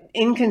was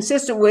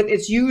inconsistent with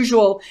its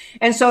usual.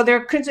 And so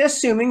they're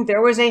assuming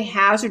there was a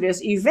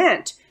hazardous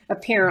event,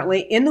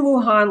 apparently, in the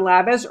Wuhan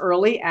lab as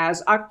early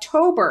as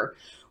October.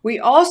 We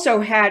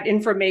also had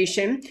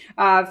information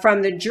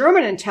from the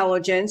German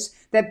intelligence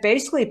that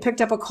basically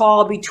picked up a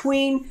call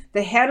between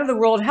the head of the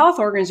World Health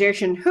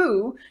Organization,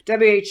 WHO,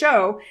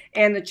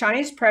 and the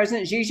Chinese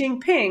president, Xi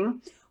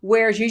Jinping,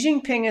 where Xi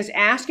Jinping is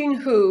asking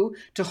WHO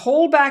to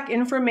hold back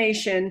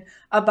information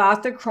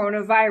about the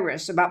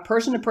coronavirus, about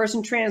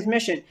person-to-person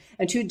transmission,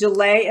 and to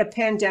delay a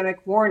pandemic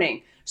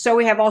warning. So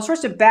we have all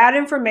sorts of bad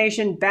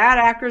information, bad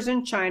actors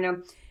in China,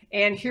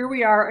 and here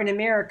we are in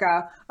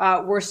America,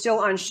 we're still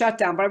on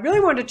shutdown. But I really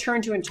wanted to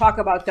turn to and talk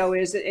about, though,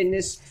 is in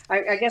this,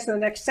 I guess in the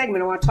next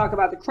segment, I want to talk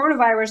about the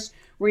coronavirus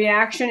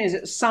reaction. Is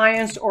it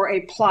science or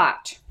a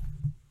plot?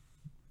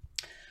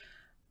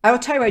 I will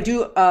tell you, I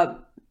do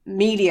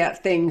media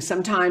things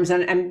sometimes,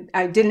 and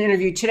I did an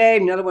interview today,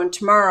 another one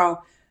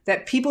tomorrow,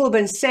 that people have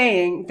been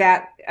saying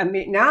that,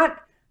 not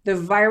the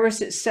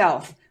virus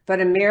itself, But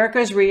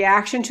America's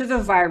reaction to the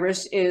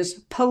virus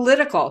is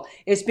political.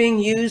 It's being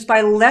used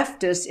by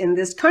leftists in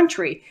this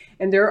country.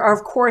 And there are,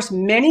 of course,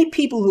 many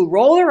people who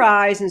roll their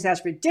eyes and say,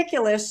 that's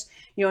ridiculous.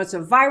 You know, it's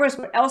a virus.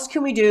 What else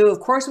can we do?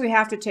 Of course, we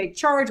have to take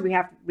charge. We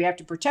have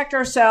to protect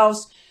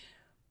ourselves.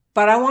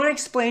 But I want to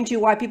explain to you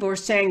why people are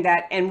saying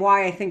that and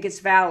why I think it's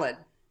valid.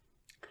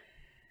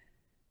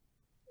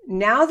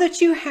 Now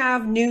that you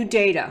have new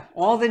data,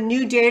 all the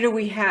new data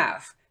we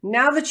have,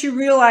 now that you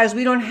realize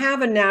we don't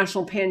have a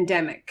national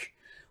pandemic,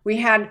 we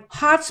had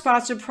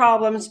hotspots of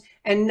problems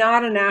and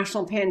not a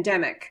national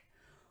pandemic.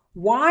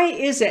 Why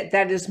is it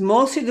that it's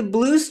mostly the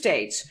blue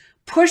states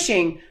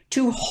pushing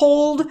to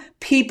hold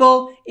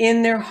people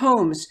in their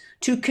homes,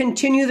 to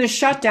continue the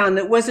shutdown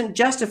that wasn't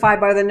justified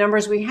by the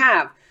numbers we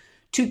have,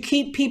 to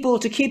keep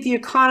the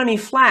economy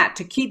flat,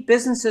 to keep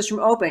businesses from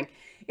opening?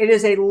 It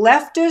is a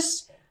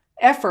leftist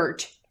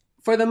effort,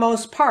 for the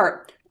most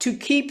part, to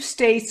keep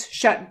states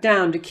shut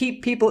down, to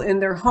keep people in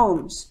their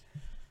homes.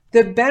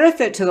 The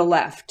benefit to the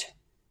left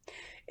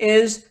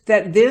is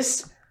that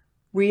this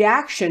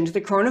reaction to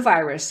the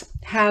coronavirus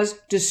has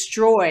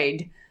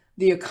destroyed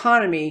the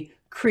economy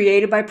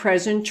created by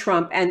President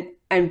Trump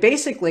and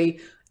basically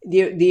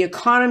the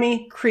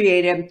economy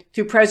created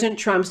through President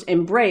Trump's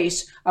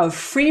embrace of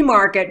free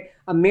market,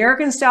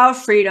 American-style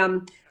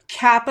freedom,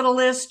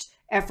 capitalist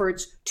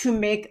efforts to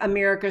make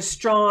America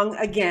strong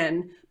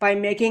again by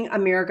making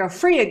America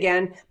free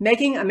again,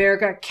 making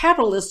America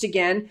capitalist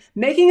again,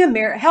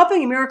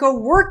 helping America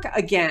work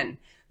again.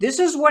 This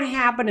is what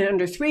happened in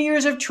under 3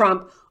 years of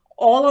Trump.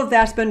 All of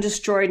that's been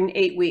destroyed in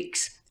 8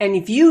 weeks. And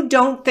if you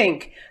don't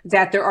think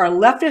that there are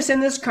leftists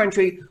in this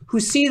country who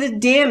see the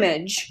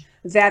damage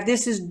that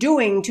this is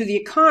doing to the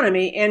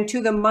economy and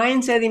to the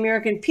mindset of the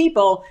American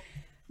people,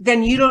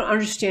 then you don't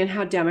understand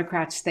how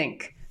Democrats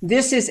think.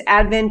 This is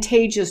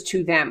advantageous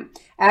to them.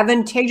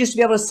 Advantageous to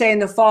be able to say in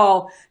the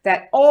fall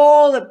that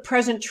all that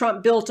President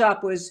Trump built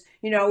up was,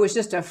 was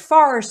just a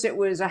farce. It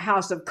was a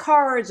house of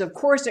cards. Of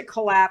course it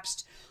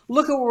collapsed.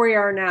 Look at where we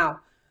are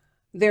now.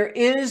 There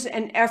is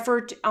an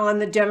effort on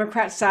the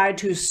Democrat side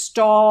to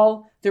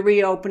stall the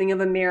reopening of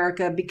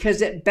America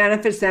because it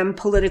benefits them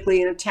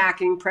politically in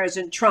attacking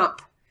President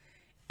Trump.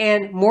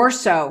 And more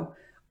so,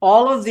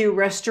 all of the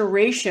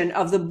restoration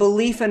of the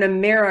belief in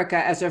America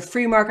as a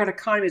free market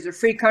economy, as a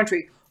free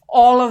country,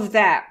 all of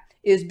that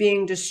is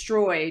being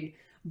destroyed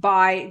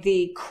by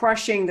the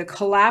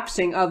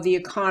collapsing of the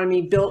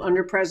economy built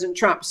under President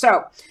Trump.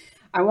 So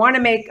I want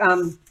to make,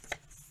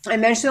 I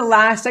mentioned the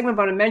last segment,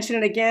 but I want to mention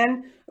it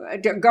again.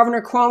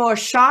 Governor Cuomo is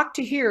shocked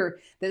to hear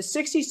that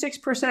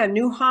 66% of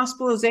new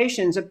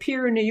hospitalizations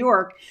appear in New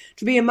York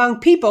to be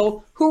among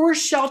people who were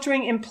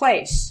sheltering in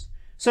place.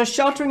 So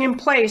sheltering in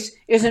place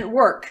isn't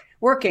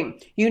working.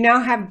 You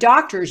now have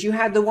doctors. You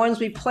had the ones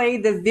we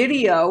played the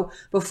video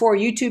before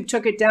YouTube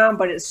took it down,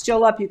 but it's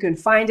still up. You can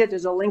find it.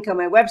 There's a link on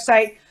my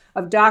website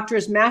of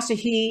doctors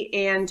Masahi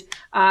and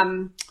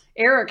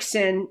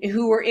Erickson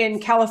who were in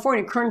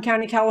California, Kern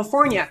County,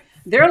 California.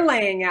 They're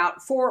laying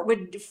out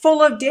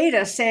full of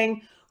data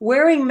saying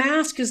wearing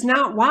masks is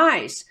not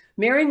wise.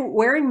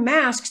 Wearing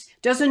masks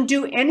doesn't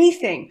do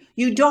anything.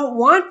 You don't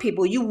want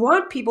people. You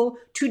want people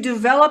to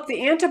develop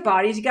the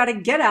antibodies. You got to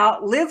get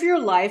out, live your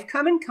life,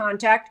 come in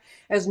contact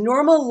as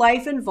normal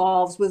life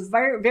involves with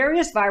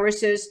various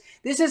viruses.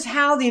 This is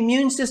how the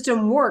immune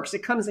system works.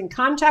 It comes in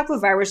contact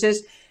with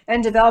viruses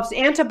and develops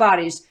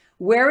antibodies.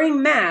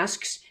 Wearing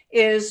masks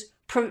is,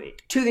 to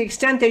the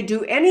extent they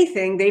do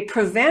anything, they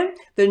prevent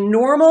the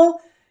normal,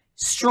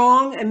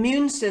 strong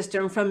immune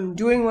system from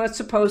doing what it's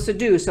supposed to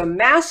do. So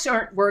masks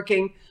aren't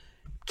working.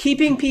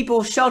 Keeping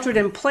people sheltered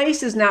in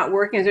place is not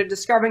working, as they're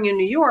discovering in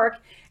New York.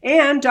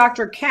 And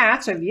Dr.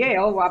 Katz of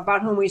Yale,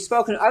 about whom we've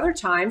spoken other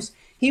times,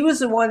 he was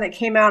the one that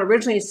came out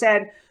originally and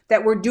said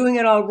that we're doing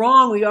it all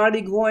wrong. We ought to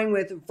be going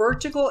with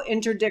vertical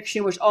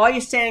interdiction, which all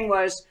he's saying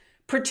was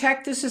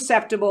protect the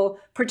susceptible,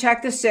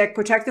 protect the sick,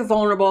 protect the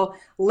vulnerable,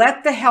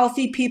 let the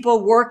healthy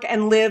people work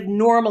and live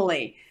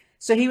normally.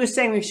 So he was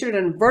saying we should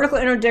have done vertical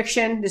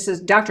interdiction. This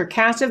is Dr.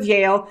 Katz of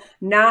Yale,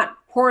 not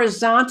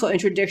horizontal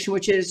interdiction,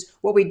 which is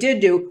what we did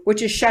do,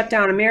 which is shut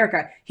down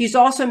America. He's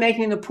also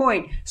making the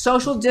point,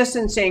 social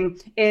distancing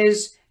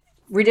is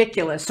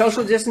ridiculous.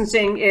 Social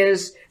distancing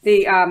is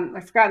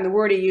I've forgotten the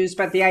word he used,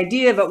 but the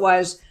idea of it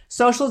was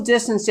social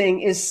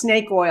distancing is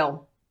snake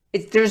oil.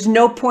 There's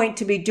no point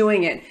to be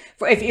doing it.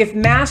 If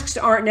masks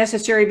aren't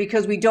necessary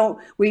because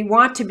we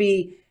want to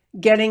be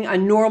getting a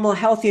normal,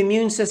 healthy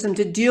immune system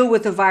to deal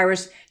with the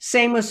virus,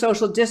 same with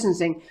social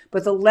distancing.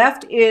 But the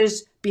left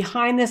is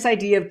behind this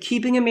idea of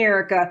keeping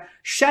America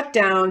shut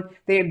down.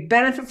 They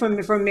benefit from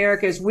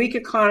America's weak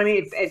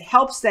economy. It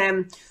helps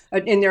them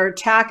in their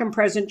attack on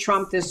President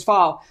Trump this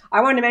fall. I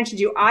wanted to mention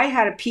to you, I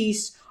had a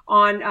piece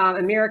on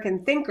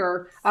American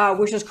Thinker,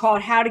 which is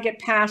called How to Get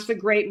Past the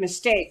Great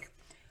Mistake.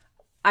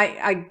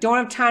 I don't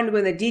have time to go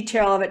into the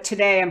detail of it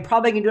today. I'm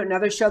probably going to do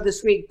another show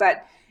this week,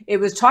 but it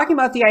was talking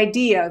about the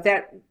idea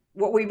that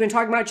what we've been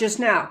talking about just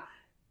now,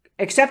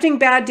 accepting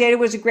bad data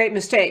was a great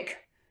mistake.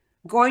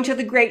 Going to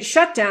the great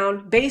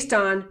shutdown based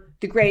on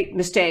the great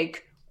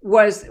mistake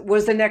was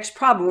the next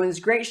problem, when this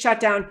great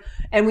shutdown,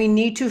 and we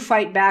need to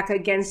fight back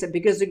against it,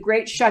 because the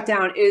great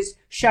shutdown is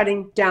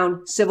shutting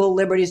down civil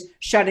liberties,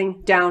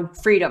 shutting down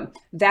freedom.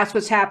 That's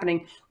what's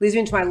happening. Leads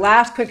me to my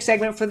last quick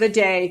segment for the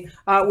day,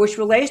 which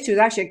relates to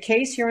actually a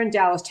case here in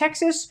Dallas,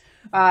 Texas.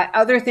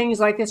 Other things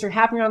like this are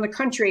happening around the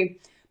country,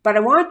 but I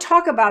want to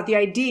talk about the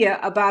idea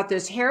about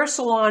this hair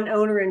salon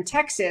owner in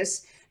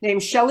Texas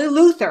named Shelley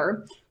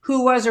Luther,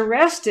 who was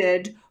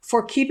arrested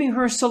for keeping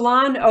her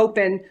salon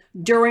open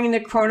during the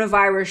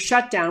coronavirus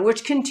shutdown,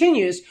 which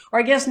continues. Or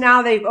I guess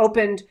now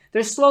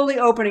they're slowly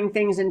opening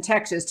things in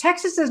Texas.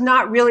 Texas is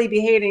not really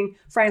behaving,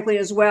 frankly,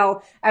 as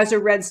well as a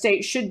red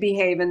state should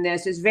behave in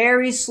this. It's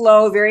very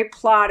slow, very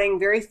plodding,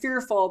 very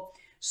fearful,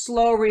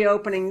 slow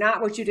reopening,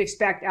 not what you'd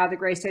expect out of the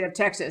great state of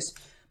Texas.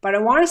 But I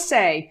want to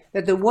say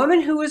that the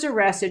woman who was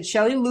arrested,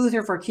 Shelley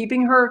Luther, for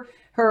keeping her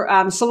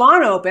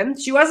salon open,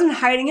 she wasn't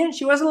hiding it.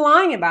 She wasn't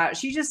lying about it.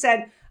 She just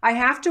said, I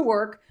have to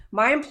work.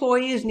 My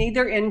employees need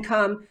their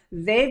income.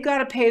 They've got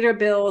to pay their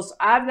bills.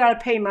 I've got to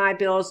pay my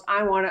bills.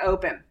 I want to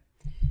open.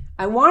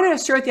 I want to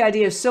assert the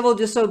idea of civil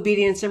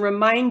disobedience and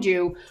remind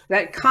you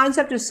that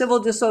concept of civil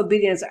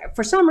disobedience.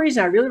 For some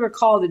reason, I really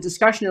recall the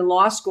discussion in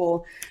law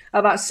school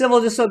about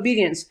civil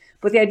disobedience.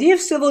 But the idea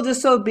of civil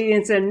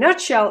disobedience in a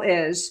nutshell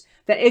is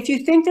that if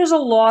you think there's a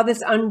law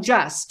that's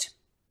unjust,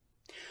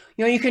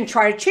 you can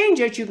try to change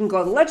it. You can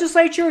go to the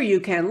legislature, you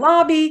can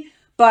lobby,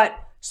 but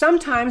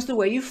sometimes the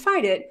way you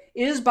fight it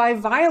is by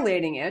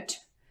violating it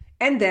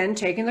and then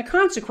taking the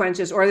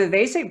consequences. Or the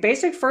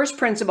basic first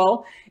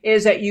principle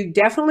is that you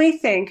definitely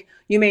think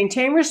you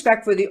maintain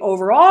respect for the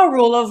overall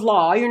rule of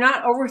law. You're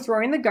not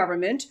overthrowing the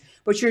government,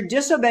 but you're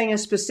disobeying a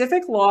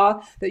specific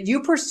law that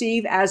you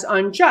perceive as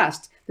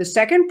unjust. The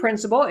second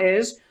principle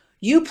is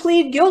you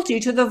plead guilty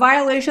to the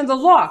violation of the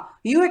law.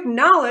 You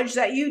acknowledge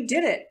that you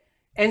did it.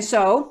 And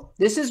so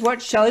this is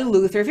what Shelley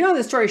Luther, if you know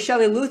the story of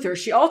Shelley Luther,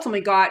 she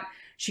ultimately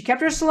she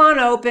kept her salon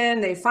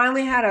open. They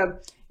finally had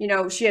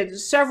she had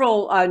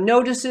several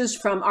notices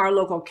from our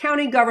local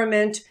county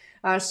government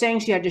saying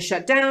she had to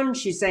shut down.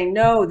 She's saying,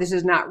 no, this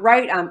is not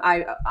right.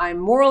 I'm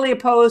morally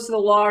opposed to the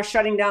law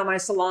shutting down my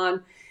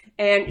salon.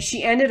 And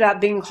she ended up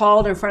being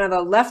called in front of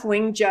a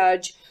left-wing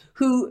judge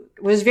who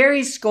was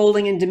very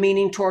scolding and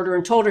demeaning toward her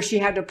and told her she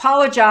had to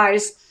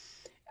apologize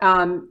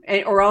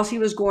or else he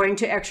was going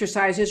to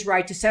exercise his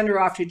right to send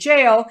her off to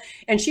jail.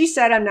 And she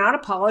said, I'm not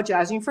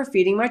apologizing for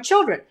feeding my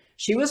children.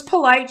 She was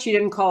polite. She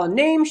didn't call him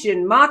names. She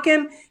didn't mock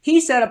him. He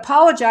said,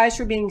 apologize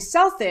for being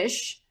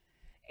selfish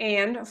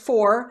and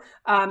for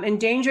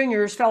endangering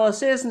your fellow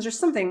citizens or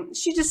something.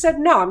 She just said,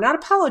 no, I'm not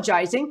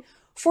apologizing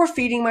for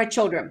feeding my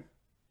children.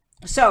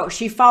 So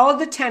she followed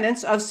the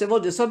tenets of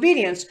civil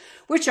disobedience,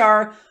 which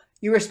are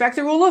you respect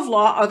the rule of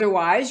law,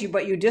 otherwise,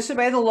 but you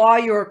disobey the law,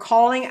 you're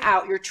calling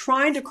out, you're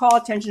trying to call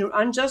attention to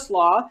an unjust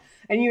law,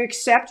 and you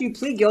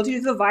plead guilty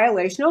to the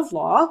violation of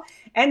law,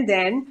 and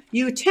then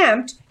you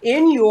attempt,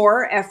 in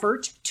your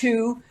effort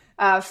to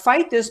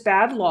fight this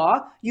bad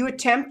law, you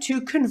attempt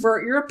to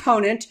convert your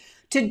opponent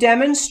to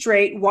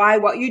demonstrate why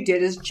what you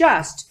did is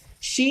just.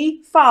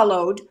 She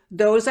followed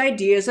those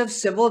ideas of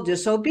civil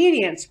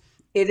disobedience.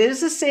 It is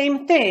the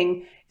same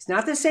thing. It's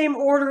not the same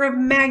order of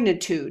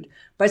magnitude,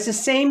 but it's the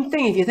same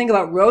thing. If you think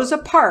about Rosa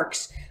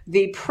Parks,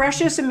 the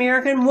precious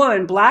American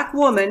woman, black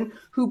woman,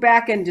 who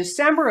back in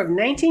December of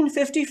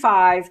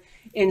 1955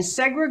 in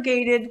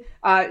segregated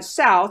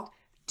South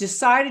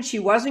decided she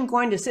wasn't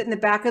going to sit in the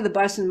back of the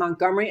bus in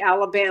Montgomery,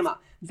 Alabama.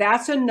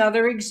 That's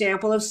another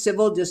example of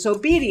civil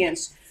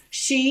disobedience.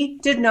 She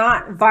did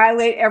not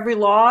violate every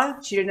law.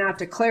 She did not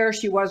declare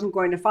she wasn't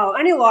going to follow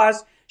any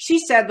laws. She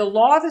said the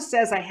law that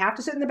says I have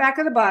to sit in the back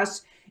of the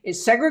bus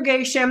is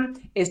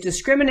segregation, is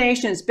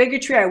discrimination, is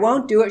bigotry. I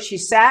won't do it. She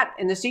sat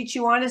in the seat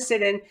she wanted to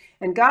sit in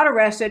and got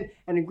arrested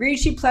and agreed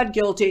she pled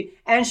guilty.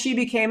 And she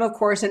became, of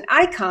course, an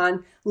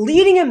icon,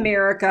 leading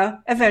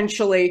America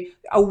eventually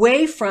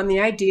away from the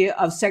idea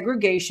of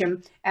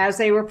segregation as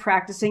they were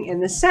practicing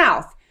in the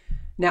South.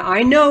 Now,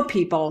 I know,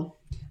 people,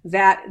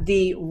 that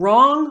the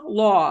wrong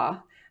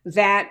law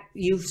that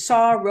you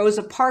saw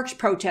Rosa Parks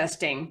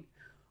protesting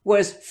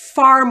was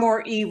far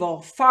more evil,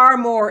 far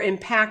more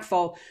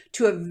impactful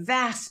to a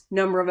vast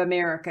number of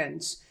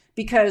Americans,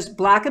 because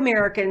Black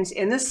Americans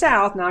in the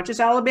South, not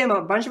just Alabama,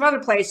 a bunch of other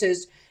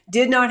places,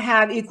 did not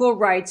have equal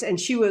rights, and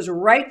she was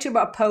right to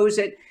oppose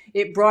it.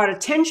 It brought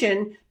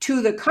attention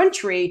to the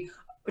country,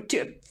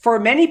 for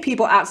many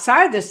people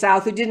outside the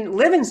South who didn't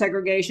live in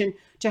segregation,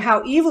 to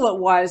how evil it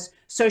was.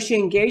 So she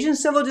engaged in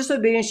civil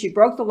disobedience. She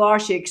broke the law.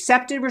 She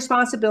accepted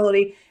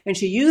responsibility, and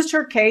she used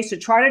her case to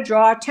try to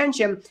draw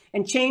attention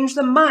and change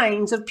the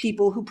minds of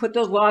people who put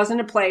those laws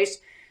into place.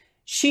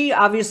 She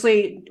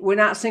obviously were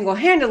not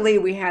single-handedly.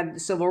 We had the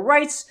civil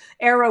rights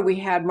era. We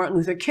had Martin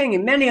Luther King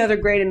and many other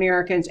great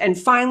Americans, and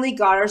finally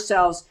got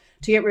ourselves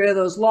to get rid of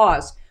those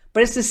laws.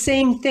 But it's the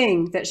same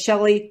thing that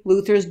Shelley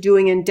Luther's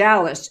doing in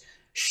Dallas,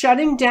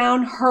 shutting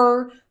down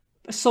her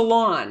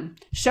salon,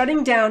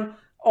 shutting down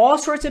all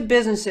sorts of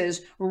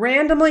businesses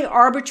randomly,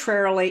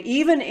 arbitrarily,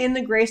 even in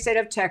the great state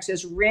of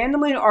Texas,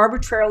 randomly and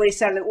arbitrarily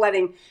said that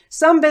letting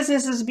some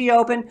businesses be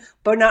open,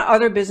 but not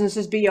other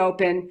businesses be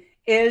open,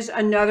 is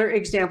another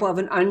example of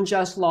an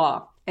unjust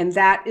law. And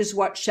that is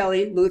what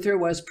Shelley Luther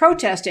was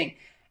protesting.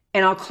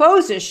 And I'll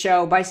close this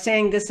show by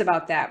saying this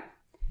about that.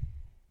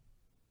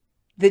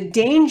 The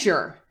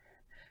danger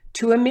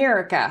to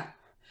America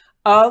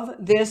of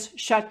this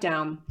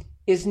shutdown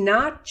is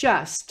not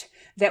just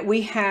that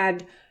we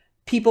had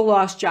people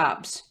lost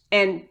jobs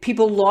and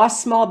people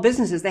lost small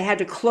businesses. They had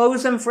to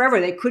close them forever.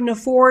 They couldn't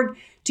afford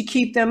to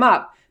keep them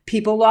up.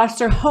 People lost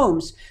their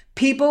homes.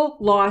 People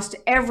lost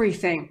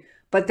everything.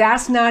 But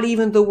that's not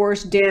even the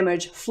worst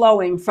damage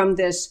flowing from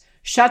this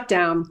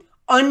shutdown,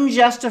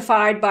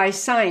 unjustified by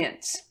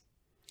science,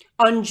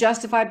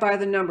 unjustified by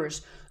the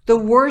numbers. The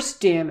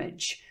worst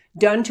damage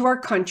done to our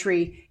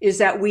country is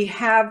that we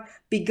have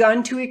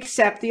begun to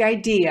accept the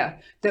idea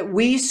that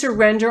we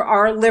surrender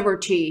our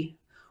liberty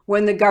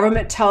when the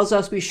government tells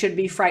us we should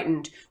be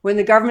frightened, when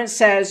the government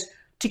says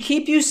to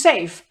keep you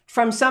safe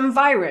from some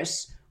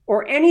virus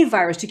or any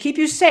virus, to keep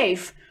you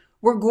safe,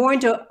 we're going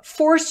to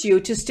force you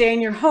to stay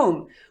in your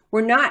home.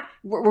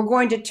 We're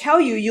going to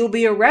tell you you'll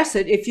be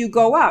arrested if you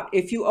go out.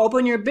 If you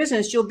open your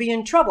business, you'll be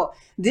in trouble.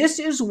 This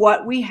is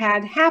what we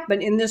had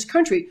happen in this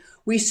country.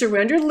 We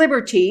surrendered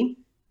liberty.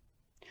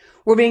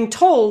 We're being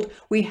told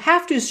we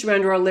have to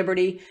surrender our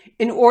liberty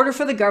in order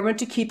for the government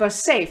to keep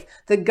us safe.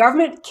 The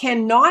government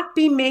cannot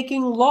be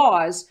making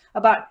laws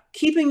about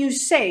keeping you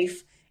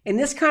safe in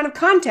this kind of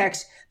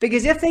context,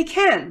 because if they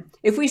can,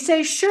 if we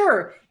say,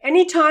 sure,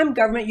 anytime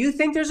government, you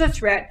think there's a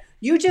threat,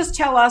 you just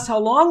tell us how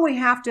long we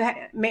have to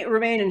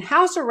remain in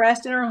house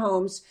arrest in our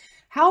homes,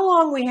 how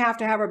long we have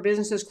to have our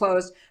businesses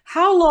closed,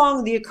 how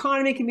long the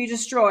economy can be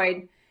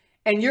destroyed,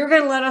 and you're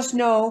going to let us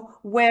know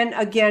when,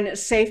 again,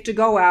 it's safe to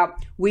go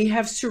out. We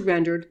have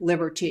surrendered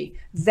liberty.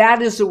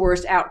 That is the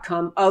worst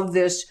outcome of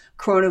this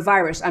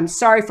coronavirus. I'm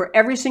sorry for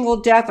every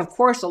single death. Of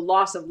course, the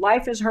loss of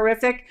life is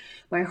horrific.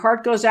 My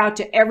heart goes out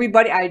to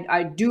everybody.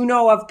 I do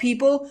know of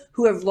people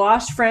who have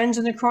lost friends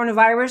in the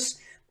coronavirus,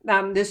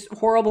 this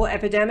horrible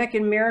epidemic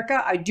in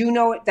America. I do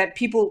know that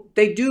people,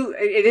 it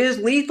is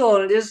lethal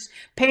and it is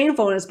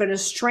painful, and it's been a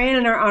strain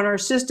on our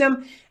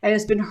system, and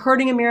it's been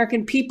hurting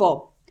American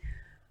people.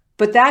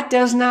 But that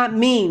does not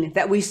mean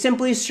that we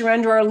simply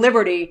surrender our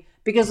liberty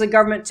because the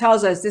government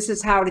tells us this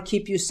is how to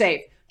keep you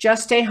safe.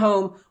 Just stay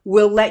home.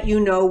 We'll let you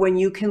know when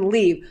you can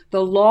leave.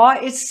 The law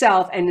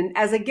itself, and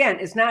as again,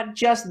 it's not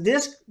just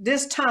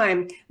this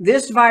time,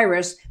 this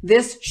virus,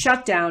 this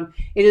shutdown.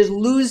 It is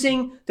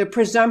losing the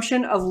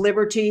presumption of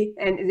liberty,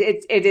 and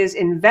it is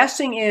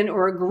investing in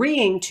or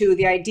agreeing to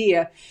the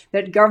idea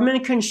that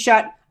government can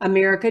shut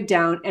America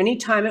down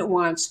anytime it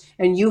wants,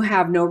 and you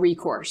have no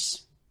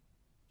recourse.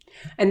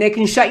 And they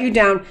can shut you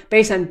down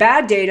based on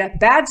bad data,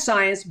 bad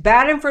science,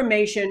 bad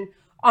information,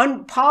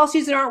 on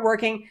policies that aren't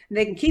working. And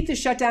they can keep the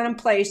shutdown in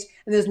place,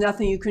 and there's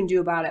nothing you can do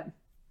about it.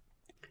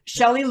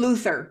 Shelley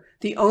Luther,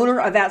 the owner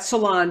of that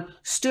salon,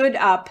 stood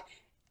up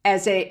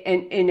as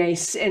in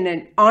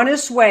an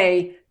honest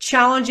way,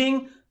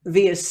 challenging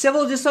via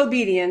civil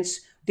disobedience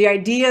the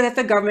idea that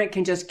the government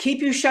can just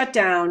keep you shut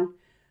down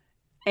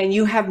and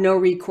you have no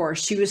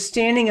recourse. She was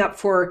standing up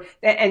for,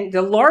 and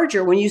the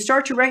larger, when you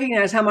start to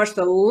recognize how much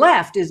the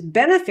left is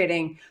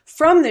benefiting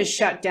from this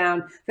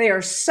shutdown, they are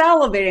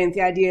salivating at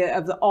the idea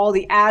of all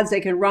the ads they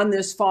can run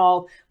this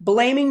fall,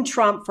 blaming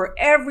Trump for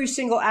every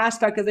single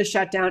aspect of the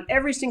shutdown,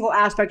 every single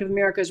aspect of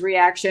America's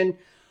reaction,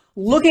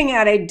 looking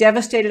at a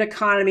devastated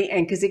economy,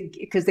 and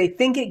because they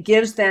think it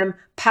gives them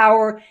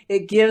power,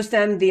 it gives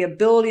them the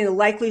ability and the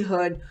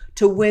likelihood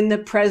to win the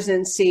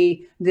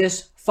presidency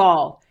this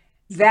fall.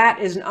 That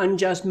is an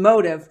unjust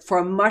motive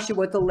for much of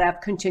what the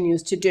left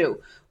continues to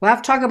do. We'll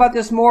have to talk about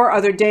this more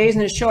other days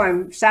in the show.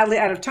 I'm sadly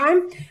out of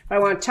time, but I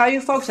want to tell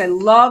you folks, I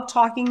love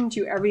talking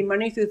to you every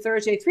Monday through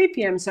Thursday, 3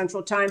 p.m.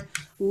 Central Time.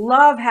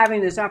 Love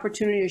having this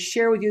opportunity to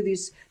share with you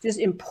these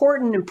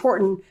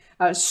important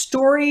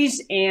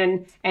stories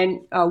and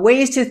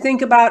ways to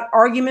think about,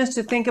 arguments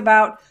to think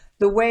about,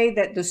 the way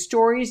that the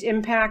stories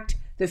impact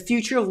the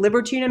future of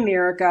liberty in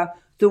America,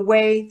 the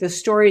way the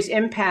stories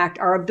impact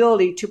our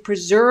ability to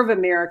preserve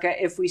America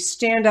if we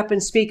stand up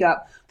and speak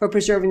up for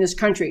preserving this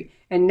country.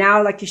 And now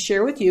I'd like to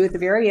share with you at the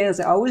very end, as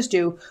I always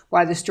do,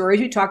 why the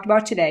stories we talked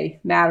about today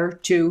matter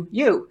to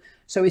you.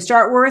 So we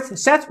start with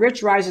Seth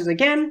Rich rises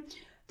again.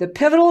 The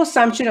pivotal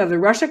assumption of the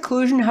Russia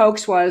collusion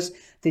hoax was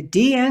the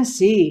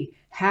DNC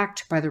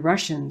hacked by the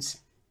Russians.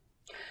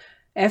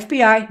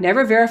 FBI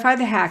never verified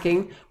the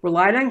hacking,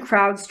 relied on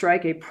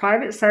CrowdStrike, a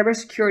private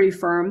cybersecurity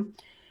firm,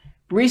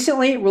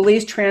 recently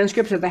released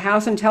transcripts of the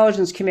House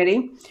Intelligence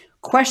Committee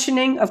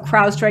questioning of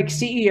CrowdStrike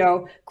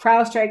CEO.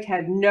 CrowdStrike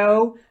had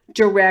no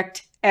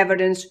direct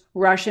evidence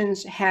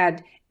Russians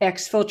had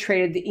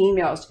exfiltrated the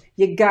emails.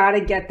 You got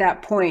to get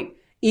that point.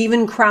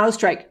 Even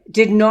CrowdStrike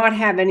did not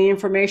have any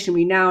information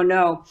we now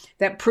know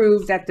that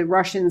proved that the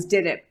Russians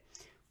did it.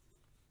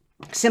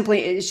 It's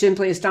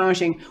simply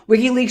astonishing.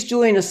 WikiLeaks'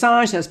 Julian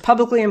Assange has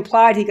publicly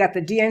implied he got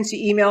the DNC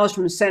emails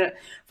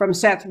from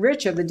Seth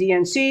Rich of the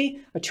DNC,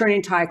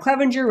 attorney Ty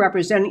Clevenger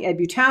representing Ed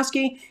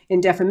Butowski in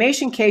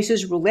defamation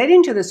cases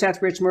relating to the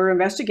Seth Rich murder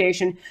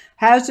investigation,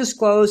 has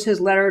disclosed his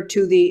letter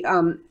to the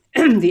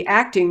the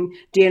acting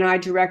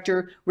DNI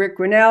director, Rick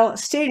Grinnell,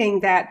 stating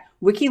that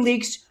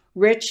WikiLeaks'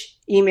 Rich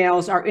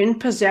emails are in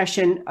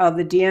possession of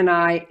the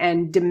DNI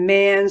and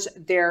demands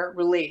their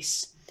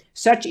release.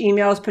 Such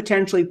emails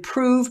potentially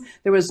prove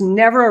there was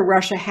never a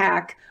Russia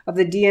hack of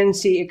the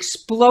DNC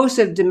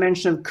explosive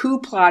dimension of coup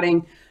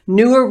plotting,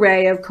 new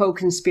array of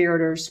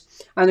co-conspirators.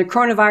 On the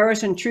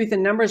coronavirus and truth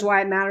and numbers,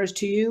 why it matters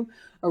to you,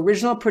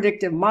 original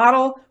predictive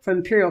model from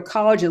Imperial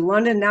College in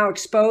London, now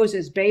exposed,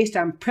 is based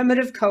on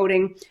primitive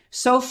coding,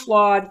 so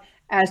flawed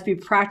as to be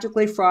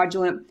practically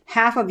fraudulent.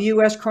 Half of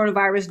U.S.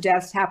 coronavirus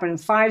deaths happen in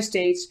 5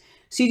 states.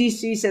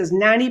 CDC says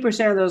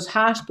 90% of those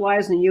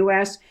hospitalized in the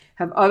U.S.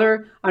 have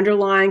other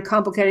underlying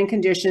complicating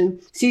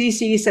conditions.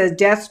 CDC says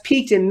deaths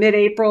peaked in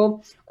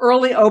mid-April.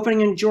 Early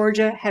opening in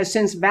Georgia has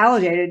since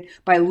validated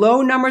by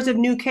low numbers of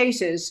new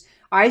cases,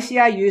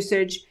 ICI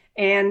usage,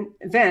 and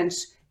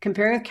events,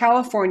 comparing with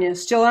California,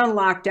 still on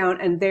lockdown,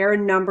 and their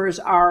numbers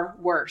are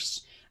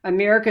worse.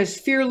 America's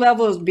fear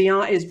level is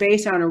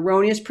based on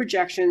erroneous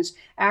projections.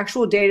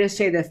 Actual data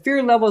say the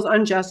fear level is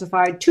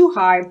unjustified, too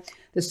high.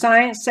 The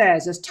science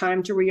says it's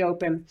time to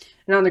reopen.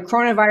 And on the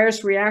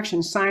coronavirus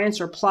reaction, science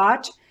or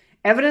plot,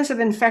 evidence of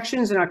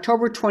infections in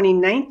October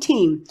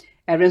 2019,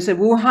 evidence of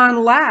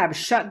Wuhan labs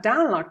shut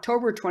down in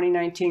October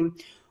 2019.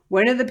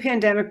 When did the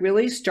pandemic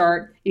really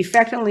start?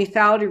 Effect and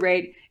lethality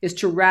rate is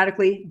to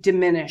radically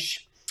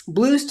diminish.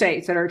 Blue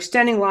states that are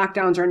extending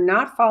lockdowns are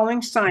not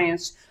following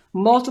science.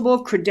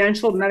 Multiple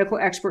credentialed medical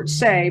experts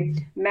say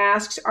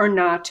masks are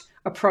not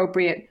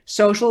appropriate.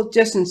 Social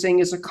distancing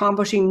is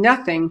accomplishing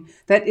nothing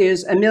that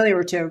is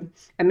ameliorative.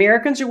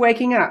 Americans are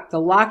waking up. The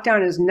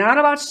lockdown is not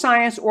about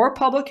science or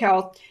public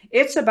health.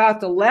 It's about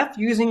the left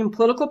using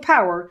political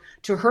power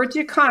to hurt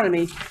the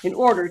economy in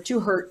order to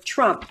hurt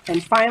Trump.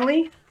 And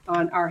finally,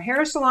 on our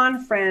hair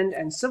salon friend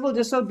and civil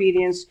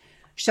disobedience,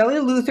 Shelley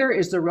Luther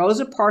is the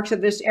Rosa Parks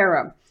of this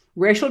era.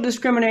 Racial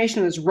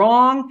discrimination is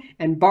wrong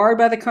and barred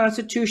by the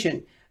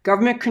Constitution.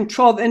 Government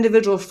control of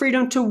individual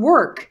freedom to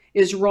work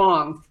is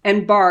wrong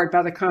and barred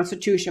by the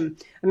Constitution.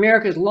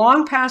 America is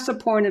long past the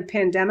point of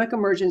pandemic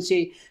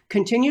emergency.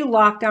 Continued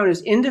lockdown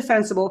is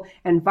indefensible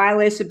and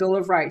violates the Bill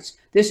of Rights.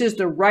 This is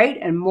the right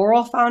and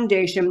moral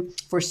foundation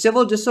for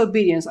civil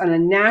disobedience on a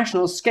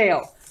national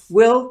scale.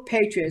 Will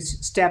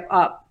patriots step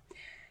up?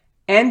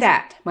 And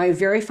that, my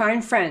very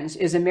fine friends,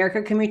 is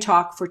America Can We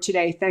Talk for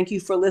today. Thank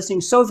you for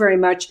listening so very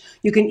much.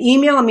 You can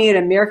email me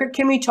at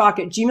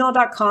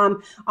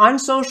americacanwetalk@gmail.com. On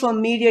social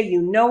media,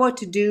 you know what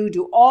to do.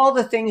 Do all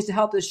the things to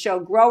help this show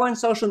grow on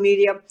social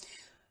media.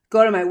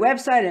 Go to my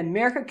website at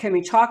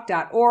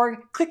americacanwetalk.org.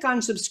 Click on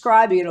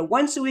subscribe. You get a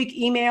once-a-week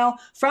email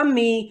from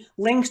me,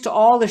 links to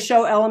all the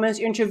show elements,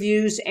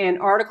 interviews, and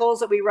articles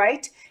that we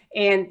write.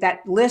 And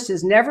that list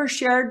is never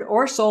shared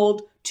or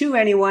sold to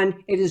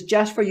anyone. It is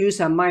just for use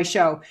on my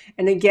show.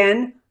 And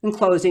again, in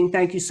closing,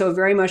 thank you so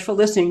very much for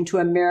listening to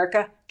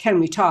America Can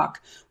We Talk,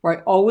 where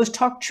I always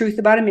talk truth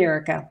about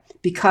America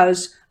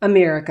because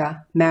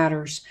America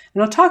matters.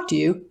 And I'll talk to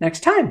you next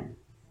time.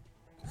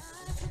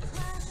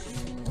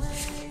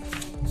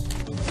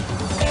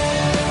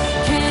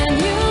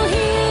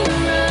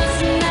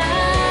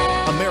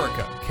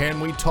 America Can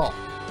We Talk?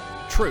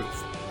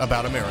 Truth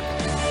about America.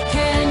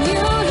 Can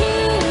you